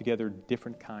of an altogether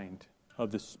different kind,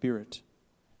 of the Spirit.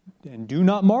 And do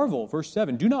not marvel, verse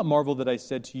 7, do not marvel that I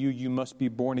said to you, you must be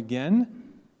born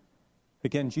again.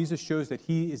 Again, Jesus shows that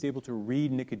he is able to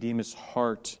read Nicodemus'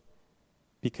 heart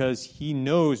because he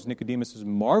knows Nicodemus is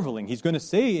marveling. He's going to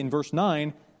say in verse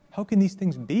 9, how can these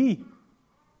things be?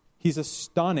 He's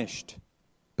astonished.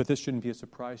 But this shouldn't be a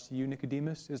surprise to you,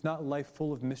 Nicodemus. Is not life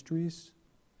full of mysteries?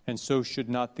 And so should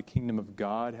not the kingdom of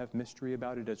God have mystery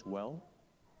about it as well?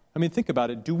 I mean, think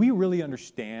about it. Do we really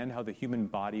understand how the human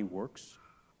body works?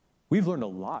 We've learned a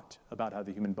lot about how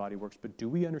the human body works, but do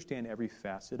we understand every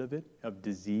facet of it, of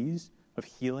disease, of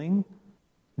healing?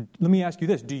 Let me ask you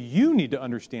this. Do you need to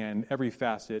understand every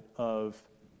facet of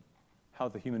how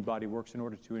the human body works in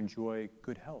order to enjoy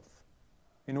good health,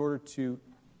 in order to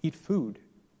eat food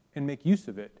and make use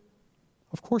of it?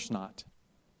 Of course not.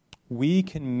 We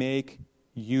can make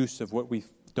use of what we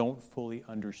don't fully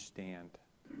understand.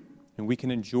 And we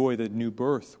can enjoy the new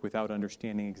birth without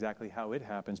understanding exactly how it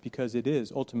happens because it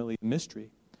is ultimately a mystery.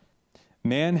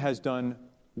 Man has done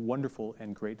wonderful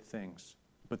and great things,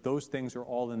 but those things are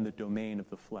all in the domain of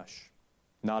the flesh,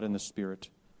 not in the Spirit.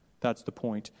 That's the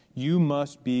point. You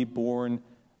must be born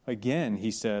again, he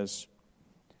says.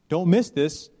 Don't miss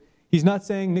this. He's not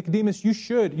saying, Nicodemus, you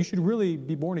should really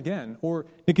be born again. Or,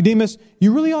 Nicodemus,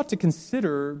 you really ought to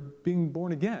consider being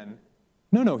born again.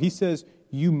 No, he says,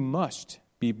 you must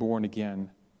be born again.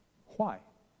 Why?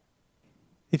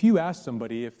 If you ask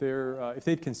somebody if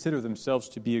they'd consider themselves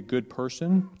to be a good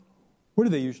person, what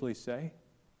do they usually say?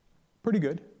 Pretty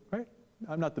good, right?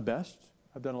 I'm not the best.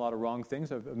 I've done a lot of wrong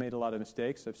things. I've made a lot of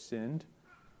mistakes. I've sinned.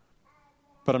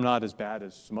 But I'm not as bad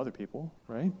as some other people,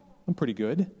 right? I'm pretty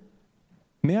good.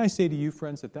 May I say to you,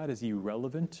 friends, that is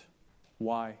irrelevant.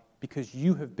 Why? Because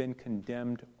you have been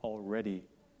condemned already.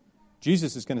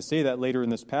 Jesus is going to say that later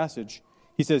in this passage.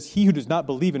 He says, he who does not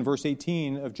believe, in verse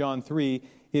 18 of John 3,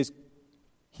 is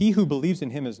he who believes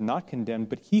in him is not condemned,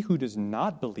 but he who does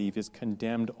not believe is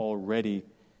condemned already,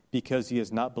 because he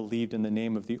has not believed in the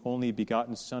name of the only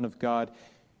begotten Son of God.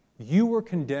 You were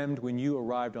condemned when you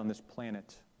arrived on this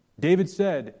planet. David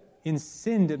said, in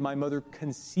sin did my mother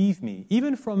conceive me.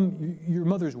 Even from your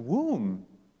mother's womb,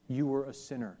 you were a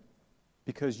sinner,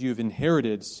 because you've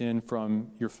inherited sin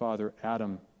from your father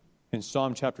Adam. In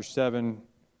Psalm chapter 7,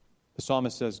 the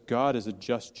psalmist says, God is a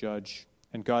just judge,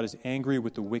 and God is angry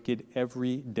with the wicked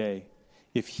every day.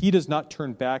 If he does not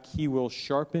turn back, he will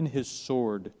sharpen his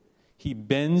sword. He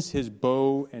bends his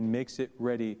bow and makes it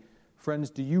ready. Friends,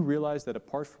 do you realize that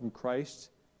apart from Christ,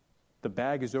 the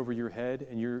bag is over your head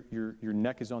and your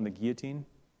neck is on the guillotine?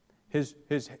 His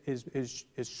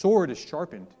sword is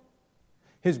sharpened.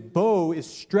 His bow is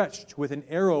stretched with an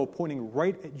arrow pointing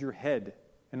right at your head.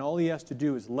 And all he has to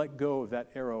do is let go of that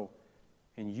arrow,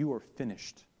 and you are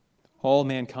finished. All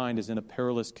mankind is in a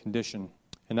perilous condition,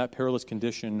 and that perilous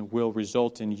condition will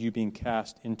result in you being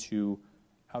cast into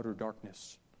outer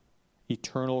darkness,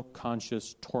 eternal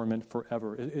conscious torment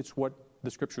forever. It's what the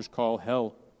Scriptures call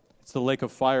hell. It's the lake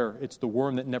of fire. It's the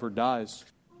worm that never dies.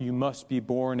 You must be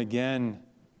born again.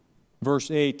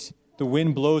 Verse 8, the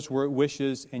wind blows where it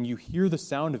wishes, and you hear the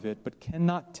sound of it, but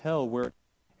cannot tell where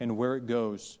it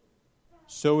goes.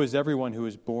 So is everyone who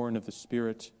is born of the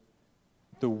Spirit.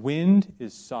 The wind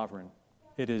is sovereign.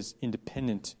 It is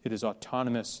independent. It is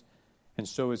autonomous. And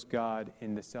so is God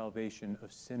in the salvation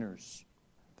of sinners.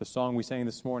 The song we sang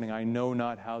this morning, I know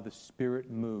not how the Spirit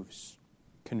moves,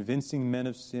 convincing men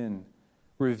of sin,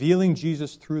 revealing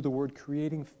Jesus through the Word,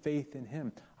 creating faith in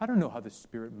Him. I don't know how the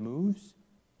Spirit moves.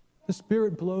 The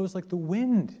Spirit blows like the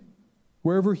wind,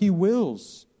 wherever He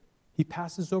wills. He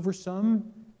passes over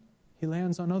some, He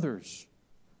lands on others.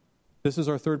 This is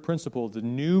our third principle. The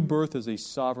new birth is a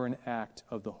sovereign act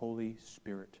of the Holy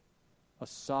Spirit, a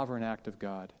sovereign act of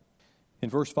God. In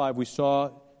verse 5, we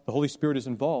saw the Holy Spirit is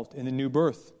involved in the new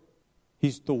birth.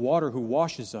 He's the water who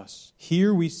washes us.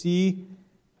 Here we see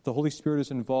the Holy Spirit is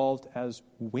involved as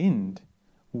wind.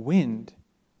 Wind.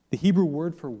 The Hebrew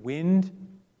word for wind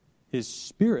is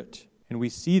spirit. And we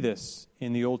see this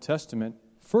in the Old Testament,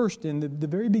 first in the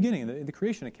very beginning, in the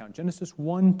creation account, Genesis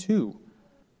 1:2.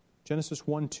 Genesis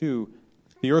 1:2.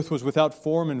 The earth was without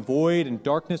form and void, and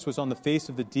darkness was on the face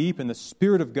of the deep, and the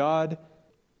Spirit of God,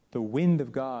 the wind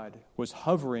of God, was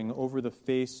hovering over the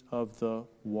face of the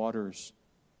waters.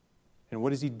 And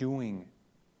what is He doing?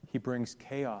 He brings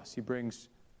chaos. He brings,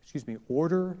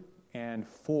 order and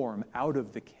form out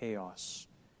of the chaos.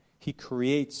 He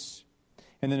creates.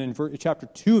 And then in chapter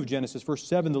 2 of Genesis, verse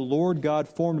 7, the Lord God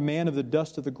formed man of the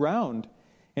dust of the ground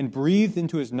and breathed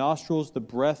into his nostrils the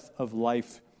breath of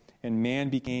life, and man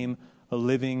became a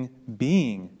living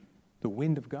being, the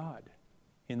wind of God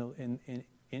in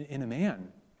a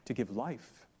man to give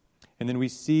life. And then we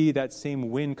see that same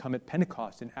wind come at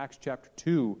Pentecost in Acts chapter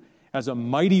 2 as a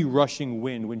mighty rushing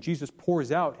wind when Jesus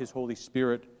pours out His Holy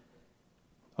Spirit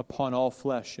upon all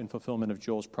flesh in fulfillment of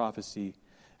Joel's prophecy.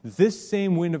 This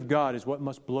same wind of God is what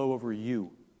must blow over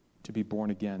you to be born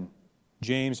again.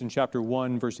 James in chapter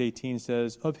 1, verse 18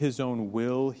 says, of His own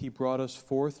will He brought us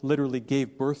forth, literally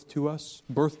gave birth to us,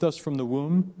 birthed us from the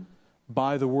womb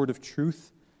by the word of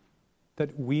truth,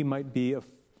 that we might be a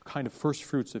kind of first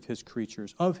fruits of His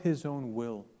creatures, of His own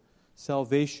will.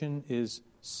 Salvation is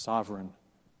sovereign.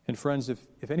 And friends,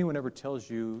 if anyone ever tells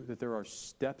you that there are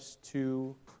steps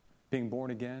to being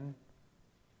born again,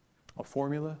 a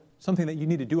formula, something that you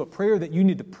need to do, a prayer that you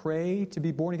need to pray to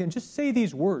be born again, just say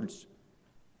these words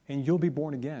and you'll be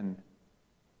born again.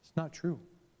 It's not true.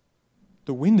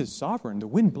 The wind is sovereign. The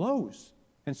wind blows.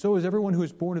 And so is everyone who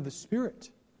is born of the Spirit.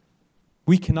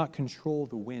 We cannot control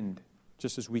the wind,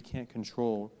 just as we can't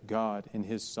control God in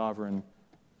His sovereign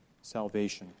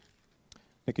salvation.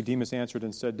 Nicodemus answered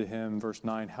and said to Him, verse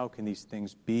 9, how can these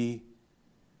things be?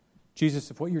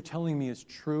 Jesus, if what you're telling me is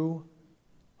true,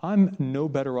 I'm no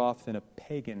better off than a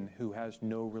pagan who has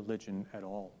no religion at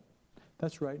all.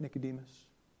 That's right, Nicodemus.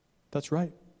 That's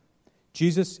right.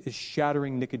 Jesus is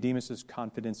shattering Nicodemus'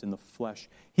 confidence in the flesh.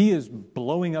 He is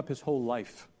blowing up his whole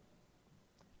life.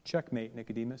 Checkmate,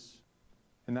 Nicodemus.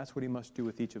 And that's what He must do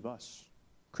with each of us.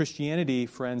 Christianity,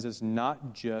 friends, is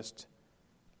not just,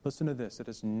 listen to this, it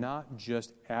is not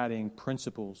just adding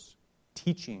principles,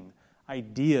 teaching,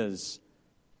 ideas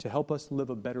to help us live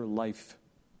a better life.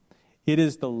 It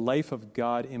is the life of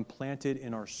God implanted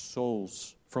in our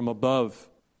souls from above.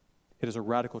 It is a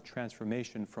radical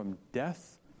transformation from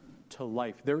death to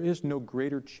life. There is no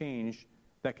greater change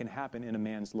that can happen in a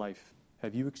man's life.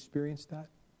 Have you experienced that?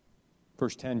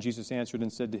 Verse 10, Jesus answered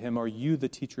and said to him, are you the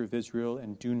teacher of Israel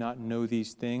and do not know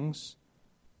these things?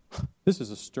 This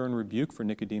is a stern rebuke for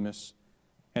Nicodemus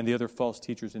and the other false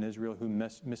teachers in Israel who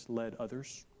misled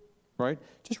others. Right?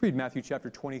 Just read Matthew chapter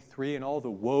 23 and all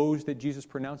the woes that Jesus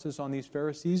pronounces on these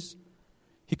Pharisees.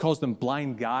 He calls them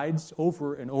blind guides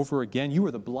over and over again. You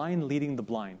are the blind leading the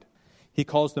blind. He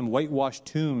calls them whitewashed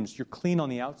tombs. You're clean on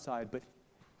the outside, but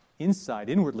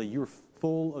inwardly, you're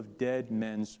full of dead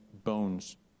men's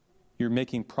bones. You're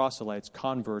making proselytes,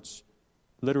 converts,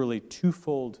 literally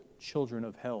twofold children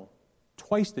of hell,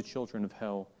 twice the children of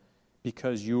hell,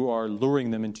 because you are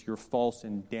luring them into your false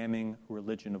and damning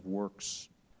religion of works.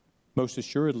 Most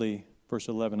assuredly, verse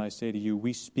 11, I say to you,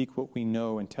 we speak what we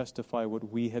know and testify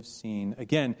what we have seen.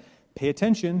 Again, pay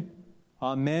attention.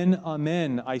 Amen,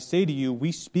 amen. I say to you,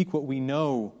 we speak what we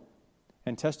know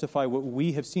and testify what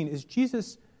we have seen. Is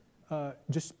Jesus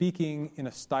just speaking in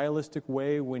a stylistic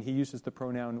way when He uses the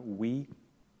pronoun we?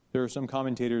 There are some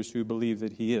commentators who believe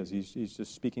that He is. He's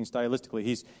just speaking stylistically.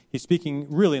 He's speaking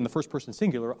really in the first person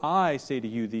singular. I say to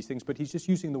you these things, but He's just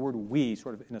using the word we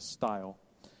sort of in a style.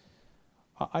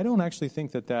 I don't actually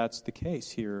think that that's the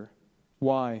case here.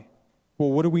 Why?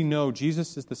 Well, what do we know?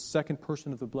 Jesus is the second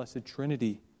person of the Blessed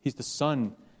Trinity. He's the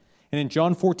Son. And in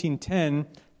John 14:10,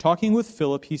 talking with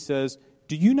Philip, He says,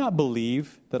 do you not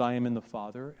believe that I am in the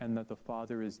Father and that the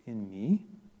Father is in me?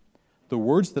 The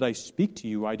words that I speak to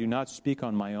you, I do not speak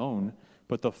on my own,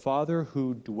 but the Father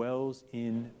who dwells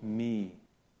in me,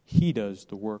 He does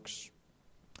the works.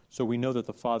 So we know that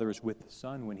the Father is with the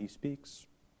Son when He speaks.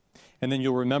 And then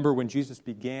you'll remember when Jesus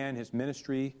began His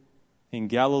ministry in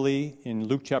Galilee, in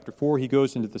Luke chapter 4, He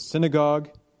goes into the synagogue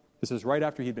This is right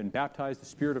after he'd been baptized. The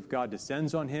Spirit of God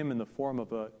descends on him in the form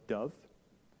of a dove.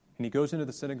 And he goes into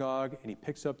the synagogue and he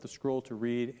picks up the scroll to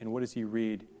read. And what does he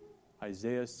read?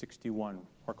 Isaiah 61,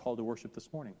 our call to worship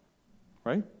this morning.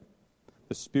 Right?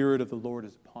 The Spirit of the Lord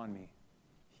is upon me.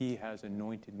 He has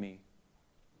anointed me.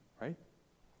 Right?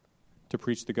 To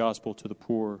preach the gospel to the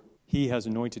poor. He has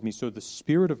anointed me. So the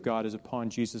Spirit of God is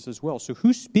upon Jesus as well. So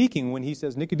who's speaking when he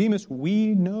says, Nicodemus,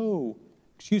 we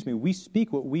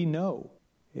speak what we know.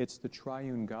 It's the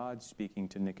triune God speaking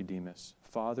to Nicodemus.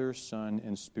 Father, Son,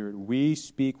 and Spirit. We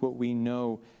speak what we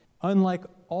know. Unlike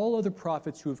all other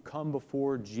prophets who have come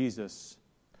before Jesus,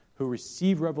 who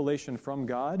receive revelation from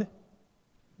God,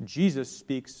 Jesus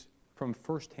speaks from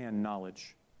firsthand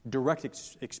knowledge, direct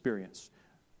experience.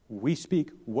 We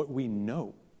speak what we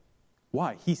know.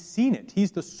 Why? He's seen it.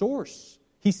 He's the source.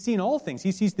 He's seen all things.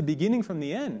 He sees the beginning from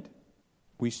the end.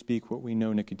 We speak what we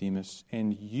know, Nicodemus,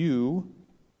 and you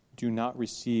do not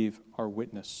receive our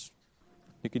witness.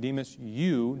 Nicodemus,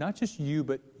 you, not just you,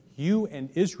 but you and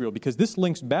Israel, because this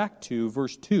links back to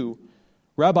verse 2.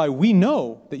 Rabbi, we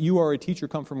know that you are a teacher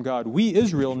come from God. We,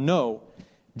 Israel, know.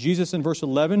 Jesus in verse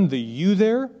 11, the you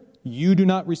there, you do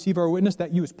not receive our witness.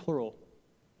 That you is plural.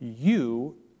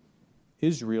 You,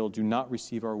 Israel, do not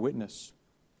receive our witness.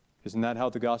 Isn't that how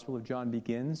the Gospel of John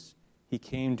begins? He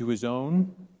came to his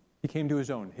own.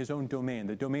 His own domain,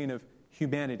 the domain of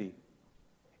humanity.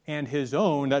 And his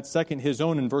own, that second his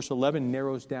own in verse 11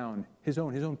 narrows down. His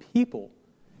own people.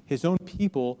 His own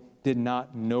people did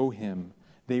not know him.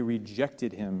 They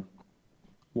rejected him.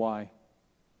 Why?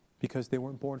 Because they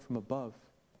weren't born from above.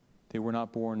 They were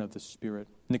not born of the Spirit.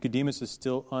 Nicodemus is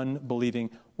still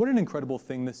unbelieving. What an incredible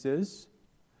thing this is.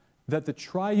 That the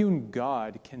triune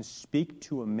God can speak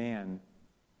to a man,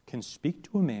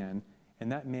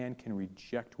 and that man can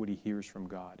reject what he hears from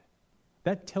God.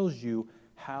 That tells you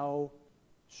how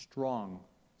strong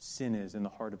sin is in the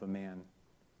heart of a man,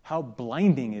 how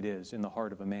blinding it is in the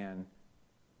heart of a man,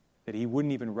 that he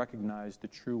wouldn't even recognize the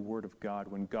true word of God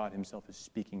when God himself is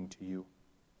speaking to you.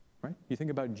 Right? You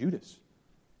think about Judas.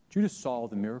 Judas saw all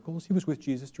the miracles. He was with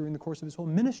Jesus during the course of his whole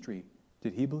ministry.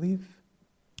 Did he believe?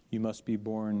 You must be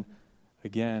born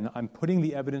again. I'm putting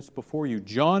the evidence before you.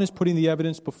 John is putting the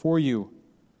evidence before you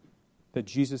that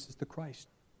Jesus is the Christ,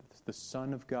 the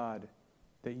Son of God,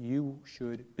 that you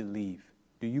should believe.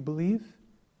 Do you believe?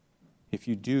 If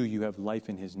you do, you have life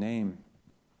in his name.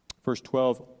 Verse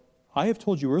 12, I have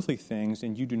told you earthly things,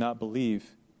 and you do not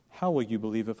believe. How will you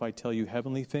believe if I tell you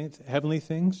heavenly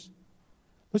things?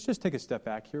 Let's just take a step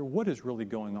back here. What is really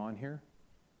going on here?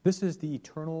 This is the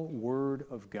eternal Word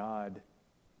of God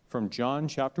from John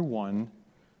chapter 1,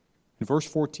 in verse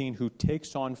 14, who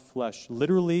takes on flesh,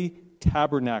 literally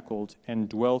tabernacled and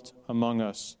dwelt among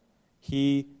us.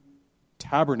 He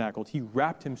tabernacled. He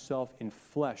wrapped himself in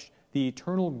flesh. The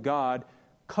eternal God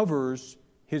covers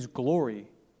his glory.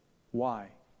 Why?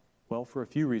 Well, for a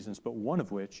few reasons, but one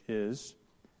of which is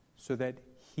so that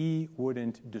he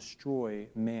wouldn't destroy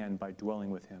man by dwelling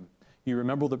with him. You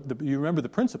remember the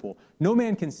principle. No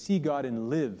man can see God and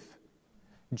live.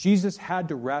 Jesus had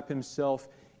to wrap himself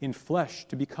in flesh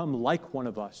to become like one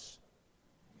of us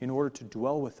in order to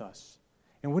dwell with us.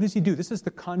 And what does he do? This is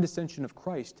the condescension of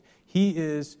Christ. He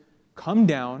is come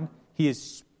down. He is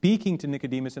speaking to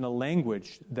Nicodemus in a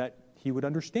language that he would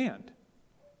understand.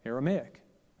 Aramaic,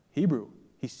 Hebrew.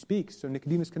 He speaks so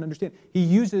Nicodemus can understand. He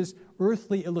uses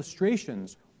earthly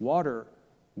illustrations, water,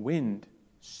 wind,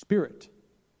 spirit,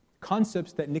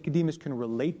 concepts that Nicodemus can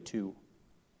relate to.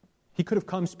 He could have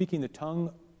come speaking the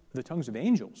tongues of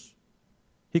angels.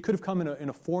 He could have come in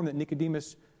a form that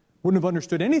Nicodemus wouldn't have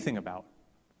understood anything about.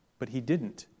 But he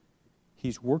didn't.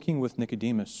 He's working with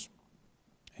Nicodemus,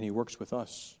 and he works with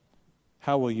us.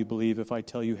 How will you believe if I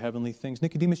tell you heavenly things?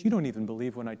 Nicodemus, you don't even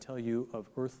believe when I tell you of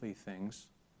earthly things.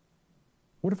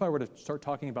 What if I were to start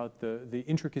talking about the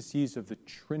intricacies of the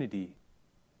Trinity,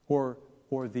 or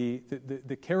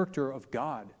the character of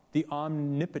God, the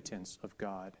omnipotence of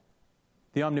God,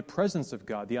 the omnipresence of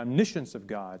God, the omniscience of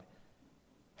God?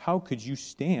 How could you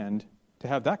stand to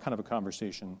have that kind of a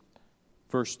conversation?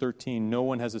 Verse 13, no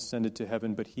one has ascended to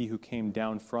heaven but he who came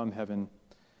down from heaven.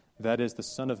 That is the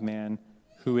Son of Man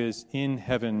who is in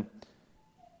heaven.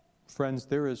 Friends,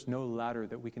 there is no ladder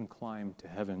that we can climb to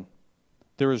heaven.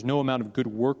 There is no amount of good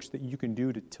works that you can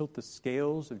do to tilt the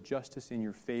scales of justice in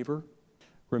your favor.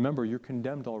 Remember, you're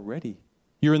condemned already.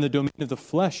 You're in the domain of the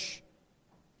flesh.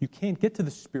 You can't get to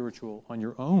the spiritual on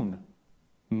your own.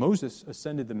 Moses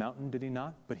ascended the mountain, did he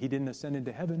not? But he didn't ascend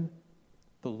into heaven.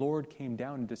 The Lord came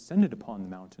down and descended upon the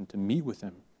mountain to meet with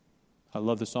him. I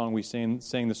love the song we sang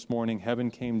this morning,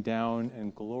 Heaven came down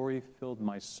and glory filled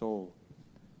my soul.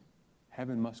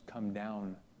 Heaven must come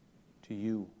down to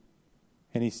you.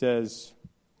 And he says,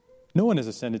 no one has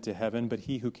ascended to heaven but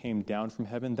he who came down from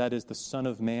heaven, that is the Son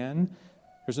of Man.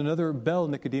 There's another bell,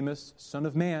 Nicodemus, Son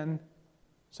of Man.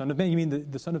 Son of Man, you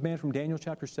mean the Son of Man from Daniel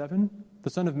chapter 7? The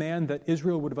Son of Man that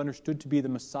Israel would have understood to be the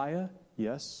Messiah?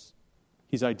 Yes.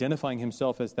 He's identifying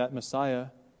himself as that Messiah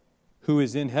who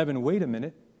is in heaven. Wait a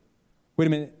minute.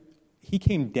 He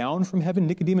came down from heaven?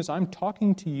 Nicodemus, I'm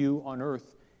talking to you on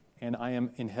earth, and I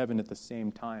am in heaven at the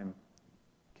same time.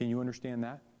 Can you understand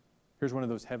that? Here's one of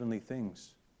those heavenly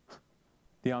things.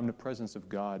 The omnipresence of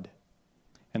God.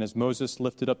 And as Moses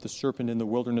lifted up the serpent in the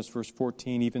wilderness, verse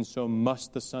 14, even so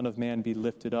must the Son of Man be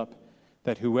lifted up,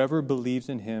 that whoever believes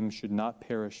in him should not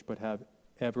perish, but have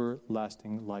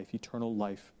everlasting life, eternal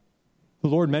life. The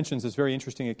Lord mentions this very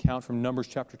interesting account from Numbers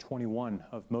chapter 21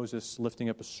 of Moses lifting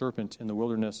up a serpent in the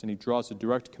wilderness, and he draws a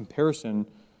direct comparison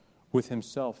with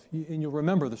himself. And you'll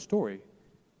remember the story,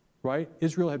 right?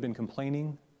 Israel had been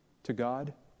complaining to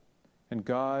God, and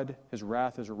God, his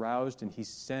wrath is aroused, and he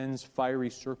sends fiery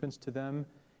serpents to them,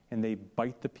 and they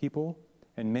bite the people,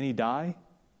 and many die.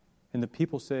 And the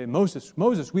people say, Moses,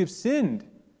 Moses, we have sinned.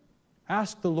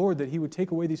 Ask the Lord that he would take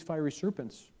away these fiery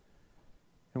serpents.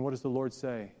 And what does the Lord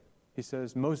say? He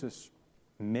says, Moses,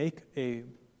 make a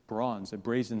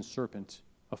brazen serpent,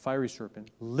 a fiery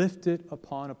serpent, lift it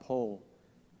upon a pole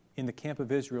in the camp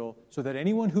of Israel, so that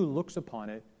anyone who looks upon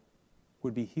it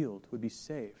would be healed, would be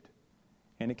saved.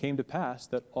 And it came to pass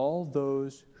that all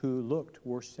those who looked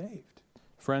were saved.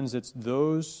 Friends, it's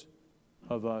those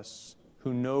of us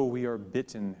who know we are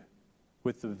bitten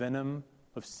with the venom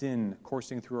of sin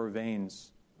coursing through our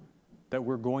veins, that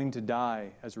we're going to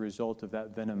die as a result of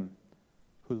that venom,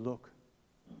 who look.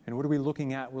 And what are we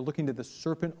looking at? We're looking to the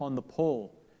serpent on the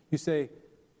pole. You say,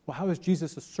 well, how is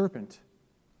Jesus a serpent?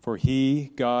 For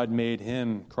he, God, made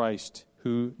him, Christ,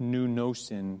 who knew no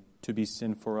sin, to be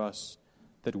sin for us,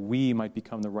 that we might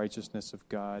become the righteousness of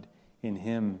God in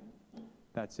him.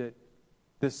 That's it.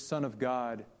 This Son of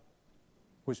God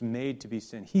was made to be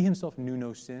sin. He himself knew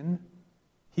no sin.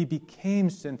 He became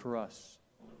sin for us.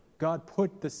 God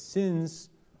put the sins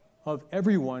of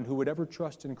everyone who would ever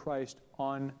trust in Christ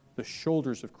on the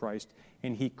shoulders of Christ,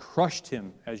 and he crushed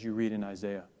him, as you read in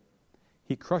Isaiah.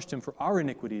 He crushed him. For our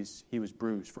iniquities he was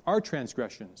bruised, for our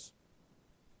transgressions,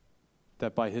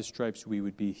 that by his stripes we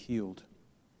would be healed.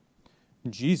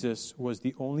 Jesus was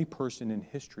the only person in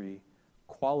history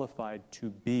qualified to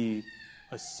be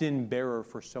a sin bearer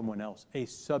for someone else, a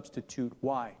substitute.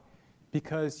 Why?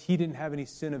 Because he didn't have any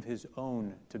sin of his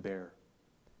own to bear.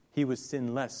 He was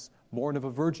sinless, born of a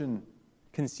virgin,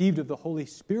 conceived of the Holy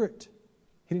Spirit.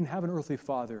 He didn't have an earthly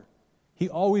father. He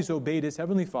always obeyed his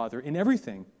heavenly Father in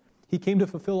everything. He came to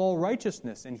fulfill all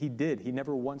righteousness, and he did. He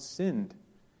never once sinned.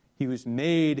 He was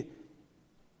made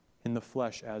in the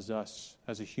flesh as us,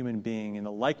 as a human being, in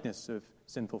the likeness of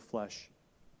sinful flesh.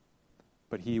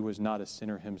 But he was not a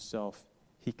sinner himself.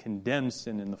 He condemned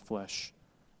sin in the flesh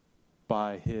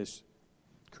by his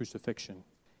crucifixion.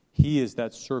 He is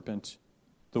that serpent,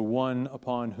 the one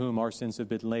upon whom our sins have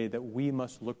been laid, that we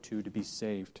must look to be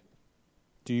saved.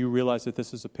 Do you realize that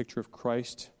this is a picture of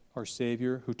Christ, our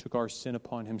Savior, who took our sin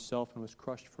upon himself and was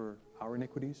crushed for our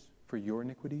iniquities, for your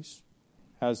iniquities?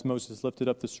 As Moses lifted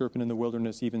up the serpent in the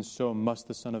wilderness, even so must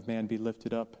the Son of Man be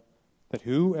lifted up, that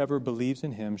whoever believes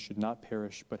in him should not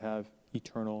perish, but have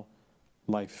eternal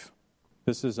life.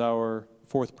 This is our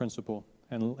fourth principle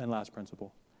and last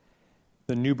principle.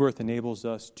 The new birth enables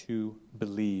us to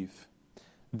believe.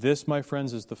 This, my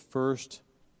friends, is the first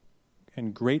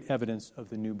and great evidence of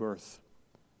the new birth.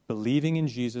 Believing in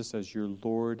Jesus as your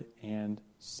Lord and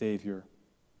Savior.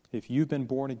 If you've been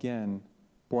born again,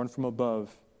 born from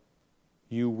above,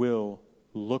 you will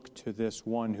look to this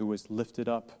one who was lifted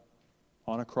up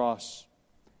on a cross,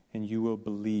 and you will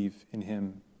believe in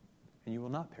him, and you will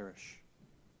not perish.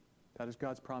 That is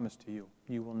God's promise to you.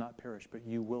 You will not perish, but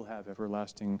you will have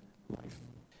everlasting life.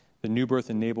 The new birth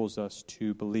enables us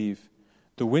to believe.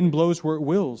 The wind blows where it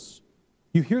wills.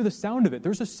 You hear the sound of it.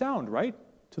 There's a sound, right?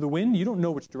 To the wind. You don't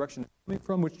know which direction it's coming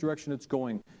from, which direction it's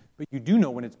going, but you do know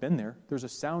when it's been there. There's a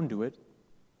sound to it.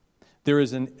 There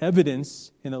is an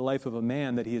evidence in the life of a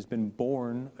man that he has been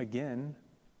born again,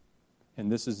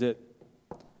 and this is it.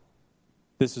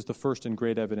 This is the first and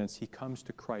great evidence. He comes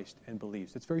to Christ and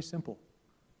believes. It's very simple.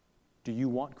 Do you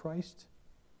want Christ?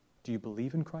 Do you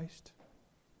believe in Christ?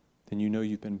 Then you know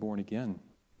you've been born again.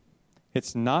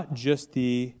 It's not just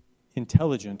the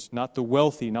intelligent, not the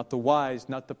wealthy, not the wise,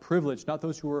 not the privileged, not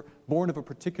those who are born of a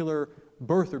particular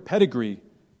birth or pedigree.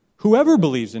 Whoever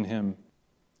believes in him,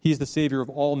 he is the Savior of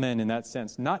all men in that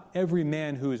sense. Not every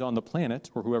man who is on the planet,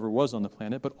 or whoever was on the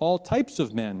planet, but all types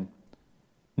of men.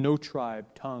 No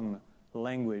tribe, tongue,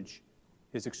 language,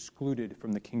 is excluded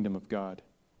from the kingdom of God.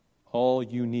 All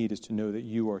you need is to know that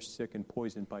you are sick and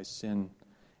poisoned by sin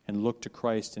and look to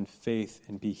Christ in faith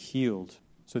and be healed.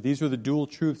 So these are the dual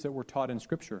truths that we're taught in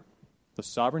Scripture. The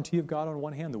sovereignty of God on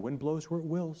one hand, the wind blows where it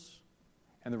wills,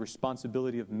 and the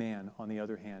responsibility of man on the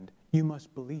other hand. You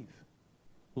must believe.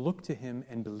 Look to him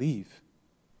and believe.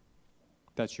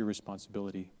 That's your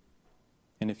responsibility.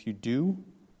 And if you do,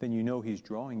 then you know he's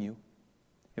drawing you.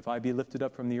 If I be lifted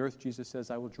up from the earth, Jesus says,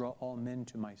 I will draw all men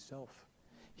to myself.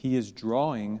 He is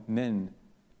drawing men.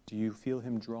 Do you feel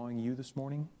him drawing you this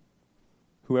morning?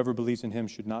 Whoever believes in him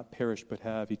should not perish but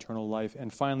have eternal life.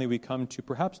 And finally, we come to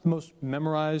perhaps the most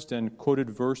memorized and quoted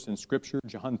verse in Scripture,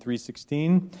 John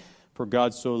 3:16. For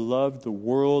God so loved the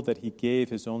world that he gave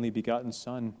his only begotten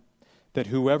Son, that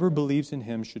whoever believes in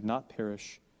him should not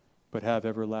perish but have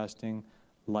everlasting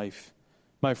life.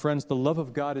 My friends, the love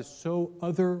of God is so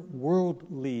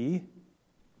otherworldly,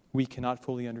 we cannot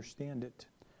fully understand it.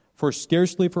 For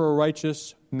scarcely for a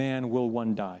righteous man will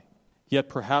one die. Yet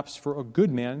perhaps for a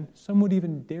good man, some would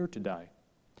even dare to die.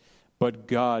 But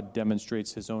God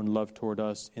demonstrates his own love toward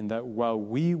us in that while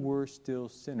we were still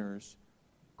sinners,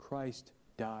 Christ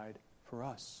died for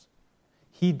us.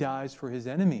 He dies for his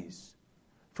enemies,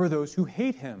 for those who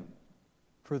hate him,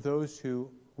 for those who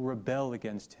rebel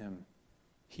against him.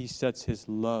 He sets his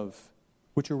love,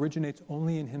 which originates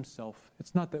only in himself.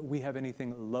 It's not that we have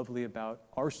anything lovely about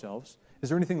ourselves. Is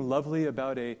there anything lovely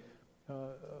about a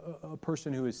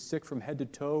person who is sick from head to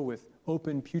toe with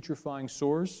open, putrefying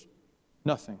sores?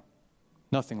 Nothing.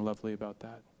 Nothing lovely about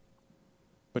that.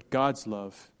 But God's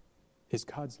love is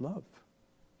God's love.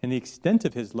 And the extent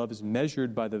of his love is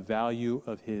measured by the value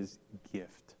of his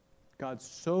gift. God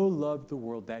so loved the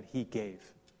world that he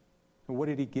gave. And what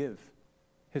did he give?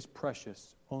 His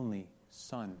precious, only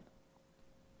Son.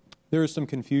 There is some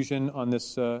confusion on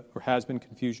this, or has been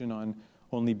confusion on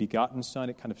only begotten Son.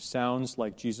 It kind of sounds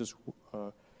like Jesus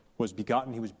was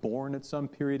begotten. He was born at some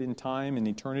period in time, in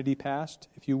eternity past,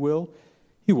 if you will.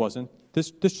 He wasn't.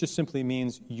 This just simply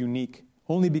means unique.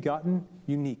 Only begotten,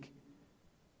 unique.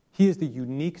 He is the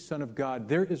unique Son of God.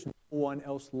 There is no one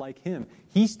else like him.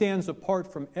 He stands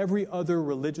apart from every other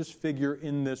religious figure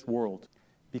in this world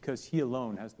because he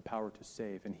alone has the power to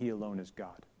save, and he alone is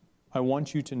God. I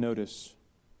want you to notice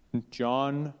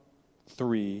John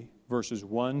 3, verses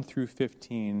 1 through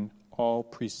 15, all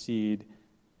precede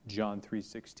John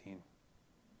 3:16.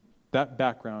 That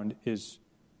background is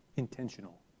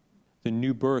intentional. The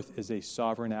new birth is a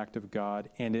sovereign act of God,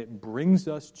 and it brings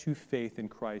us to faith in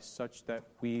Christ such that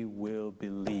we will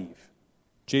believe.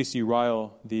 J.C.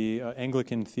 Ryle, the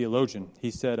Anglican theologian,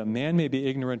 he said, "A man may be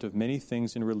ignorant of many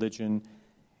things in religion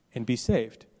and be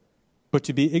saved. But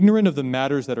to be ignorant of the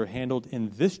matters that are handled in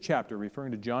this chapter,"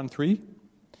 referring to John 3,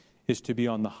 "is to be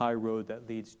on the high road that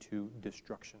leads to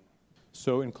destruction."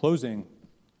 So in closing,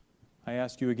 I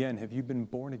ask you again, have you been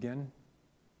born again?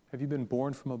 Have you been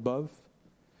born from above?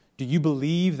 Do you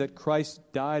believe that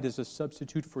Christ died as a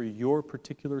substitute for your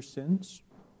particular sins?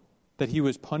 That he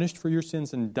was punished for your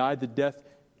sins and died the death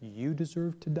you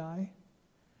deserved to die?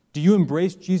 Do you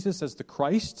embrace Jesus as the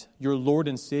Christ, your Lord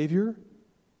and Savior?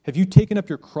 Have you taken up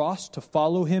your cross to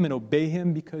follow him and obey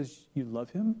him because you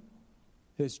love him?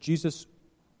 Is Jesus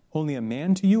only a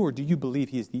man to you, or do you believe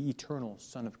he is the eternal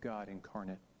Son of God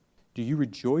incarnate? Do you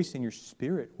rejoice in your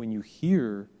spirit when you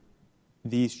hear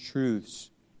these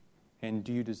truths? And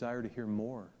do you desire to hear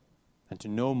more and to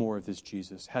know more of this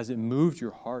Jesus? Has it moved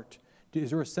your heart?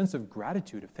 Is there a sense of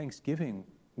gratitude, of thanksgiving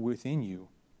within you?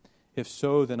 If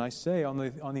so, then I say, on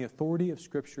the authority of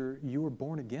Scripture, you were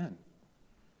born again.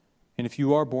 And if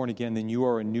you are born again, then you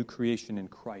are a new creation in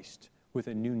Christ with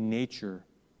a new nature,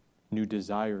 new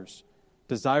desires.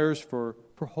 Desires for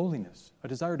holiness, a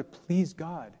desire to please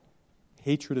God,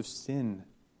 hatred of sin,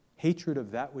 hatred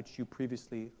of that which you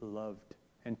previously loved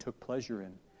and took pleasure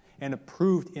in, and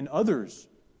approved in others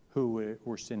who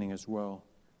were sinning as well.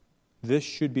 This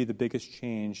should be the biggest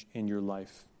change in your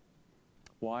life.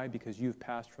 Why? Because you've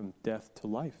passed from death to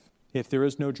life. If there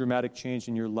is no dramatic change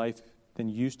in your life, then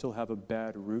you still have a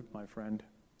bad root, my friend.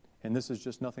 And this is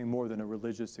just nothing more than a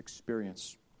religious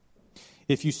experience.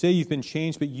 If you say you've been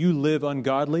changed, but you live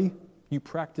ungodly, you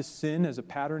practice sin as a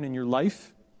pattern in your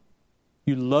life,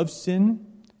 you love sin,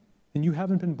 then you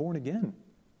haven't been born again.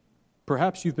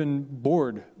 Perhaps you've been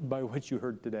bored by what you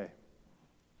heard today.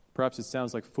 Perhaps it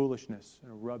sounds like foolishness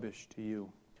and rubbish to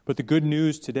you. But the good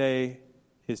news today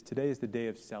is the day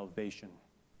of salvation.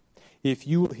 If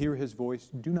you will hear his voice,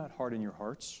 do not harden your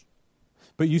hearts.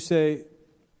 But you say,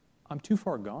 I'm too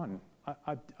far gone.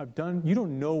 I've done. You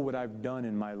don't know what I've done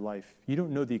in my life. You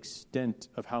don't know the extent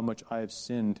of how much I have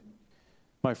sinned.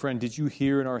 My friend, did you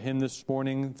hear in our hymn this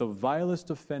morning, the vilest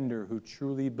offender who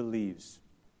truly believes,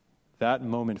 that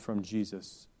moment from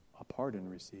Jesus, a pardon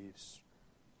receives?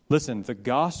 Listen, the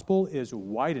gospel is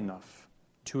wide enough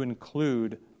to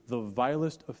include the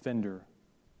vilest offender,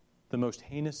 the most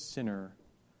heinous sinner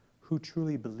who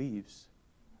truly believes.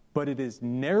 But it is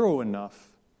narrow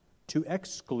enough to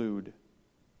exclude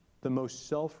the most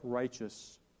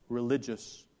self-righteous,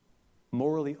 religious,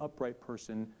 morally upright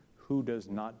person who does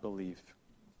not believe.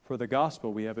 For the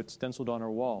gospel, we have it stenciled on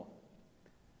our wall.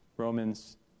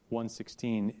 Romans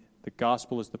 1:16, the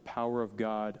gospel is the power of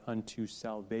God unto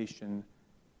salvation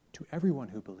to everyone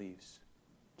who believes,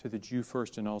 to the Jew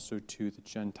first and also to the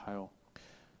Gentile.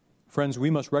 Friends, we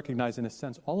must recognize in a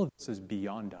sense all of this is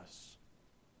beyond us.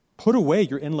 Put away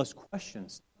your endless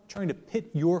questions, trying to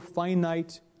pit your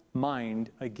finite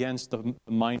mind against the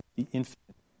mind of the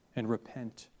infinite, and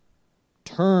repent.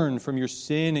 Turn from your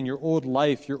sin and your old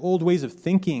life, your old ways of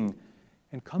thinking,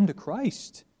 and come to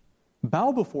Christ.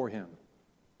 Bow before Him.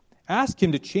 Ask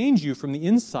Him to change you from the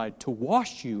inside, to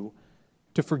wash you,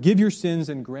 to forgive your sins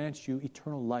and grant you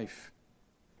eternal life,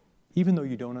 even though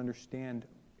you don't understand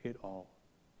it all.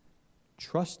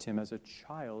 Trust Him as a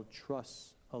child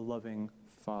trusts a loving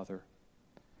Father.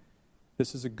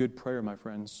 This is a good prayer, my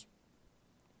friends.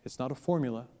 It's not a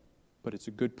formula, but it's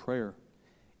a good prayer.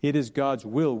 It is God's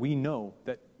will, we know,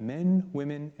 that men,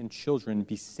 women, and children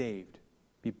be saved,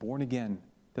 be born again,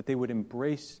 that they would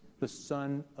embrace the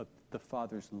Son of the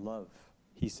Father's love.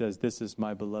 He says, "This is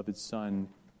my beloved Son,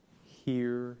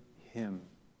 hear Him."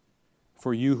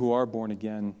 For you who are born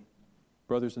again,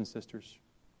 brothers and sisters,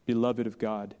 beloved of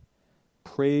God,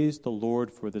 praise the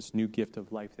Lord for this new gift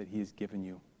of life that He has given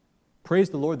you. Praise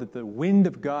the Lord that the wind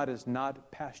of God has not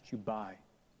passed you by,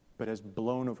 but has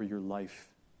blown over your life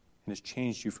and has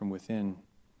changed you from within.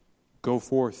 Go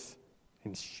forth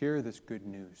and share this good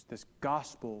news, this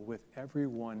gospel with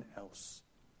everyone else,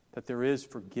 that there is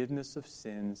forgiveness of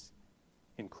sins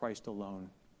in Christ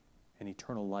alone and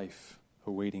eternal life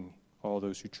awaiting all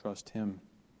those who trust Him.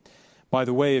 By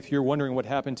the way, if you're wondering what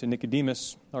happened to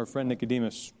Nicodemus, our friend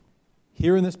Nicodemus,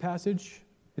 here in this passage,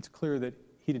 it's clear that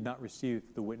he did not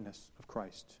receive the witness of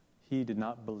Christ. He did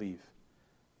not believe.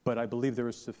 But I believe there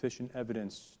is sufficient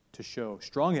evidence to show,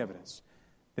 strong evidence,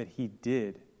 that he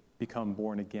did become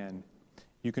born again.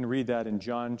 You can read that in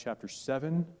John chapter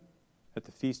 7 at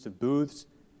the Feast of Booths.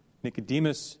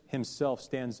 Nicodemus himself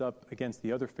stands up against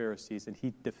the other Pharisees and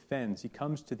he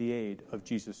comes to the aid of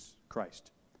Jesus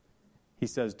Christ. He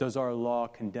says, "Does our law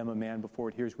condemn a man before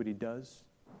it hears what he does?"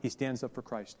 He stands up for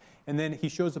Christ. And then he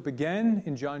shows up again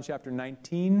in John chapter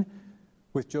 19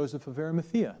 with Joseph of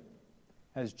Arimathea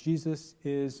as Jesus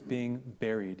is being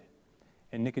buried.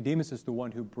 And Nicodemus is the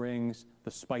one who brings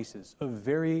the spices, a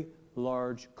very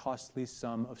large, costly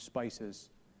sum of spices,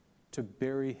 to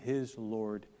bury his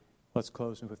Lord. Let's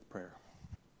close with prayer.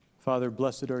 Father,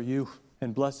 blessed are you,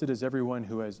 and blessed is everyone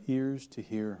who has ears to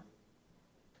hear,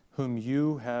 whom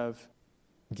you have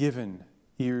given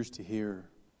ears to hear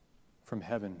from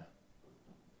heaven.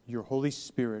 Your Holy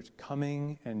Spirit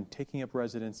coming and taking up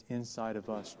residence inside of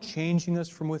us, changing us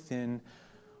from within,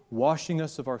 washing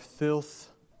us of our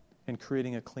filth, and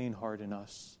creating a clean heart in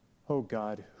us. Oh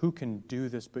God, who can do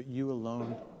this but you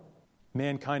alone?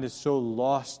 Mankind is so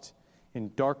lost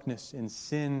in darkness, in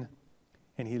sin,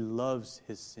 and he loves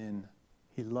his sin.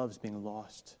 He loves being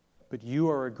lost. But you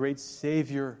are a great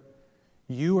Savior.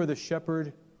 You are the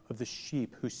shepherd of the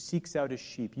sheep who seeks out his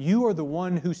sheep. You are the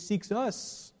one who seeks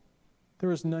us.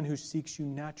 There is none who seeks you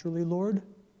naturally, Lord.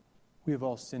 We have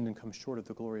all sinned and come short of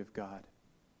the glory of God.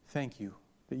 Thank you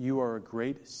that you are a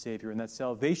great Savior and that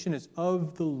salvation is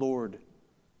of the Lord.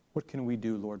 What can we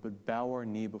do, Lord, but bow our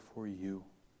knee before you,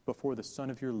 before the Son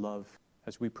of your love,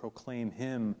 as we proclaim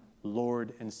him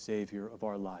Lord and Savior of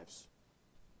our lives.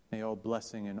 May all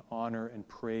blessing and honor and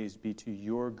praise be to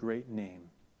your great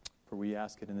name, for we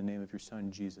ask it in the name of your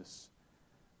Son, Jesus.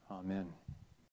 Amen.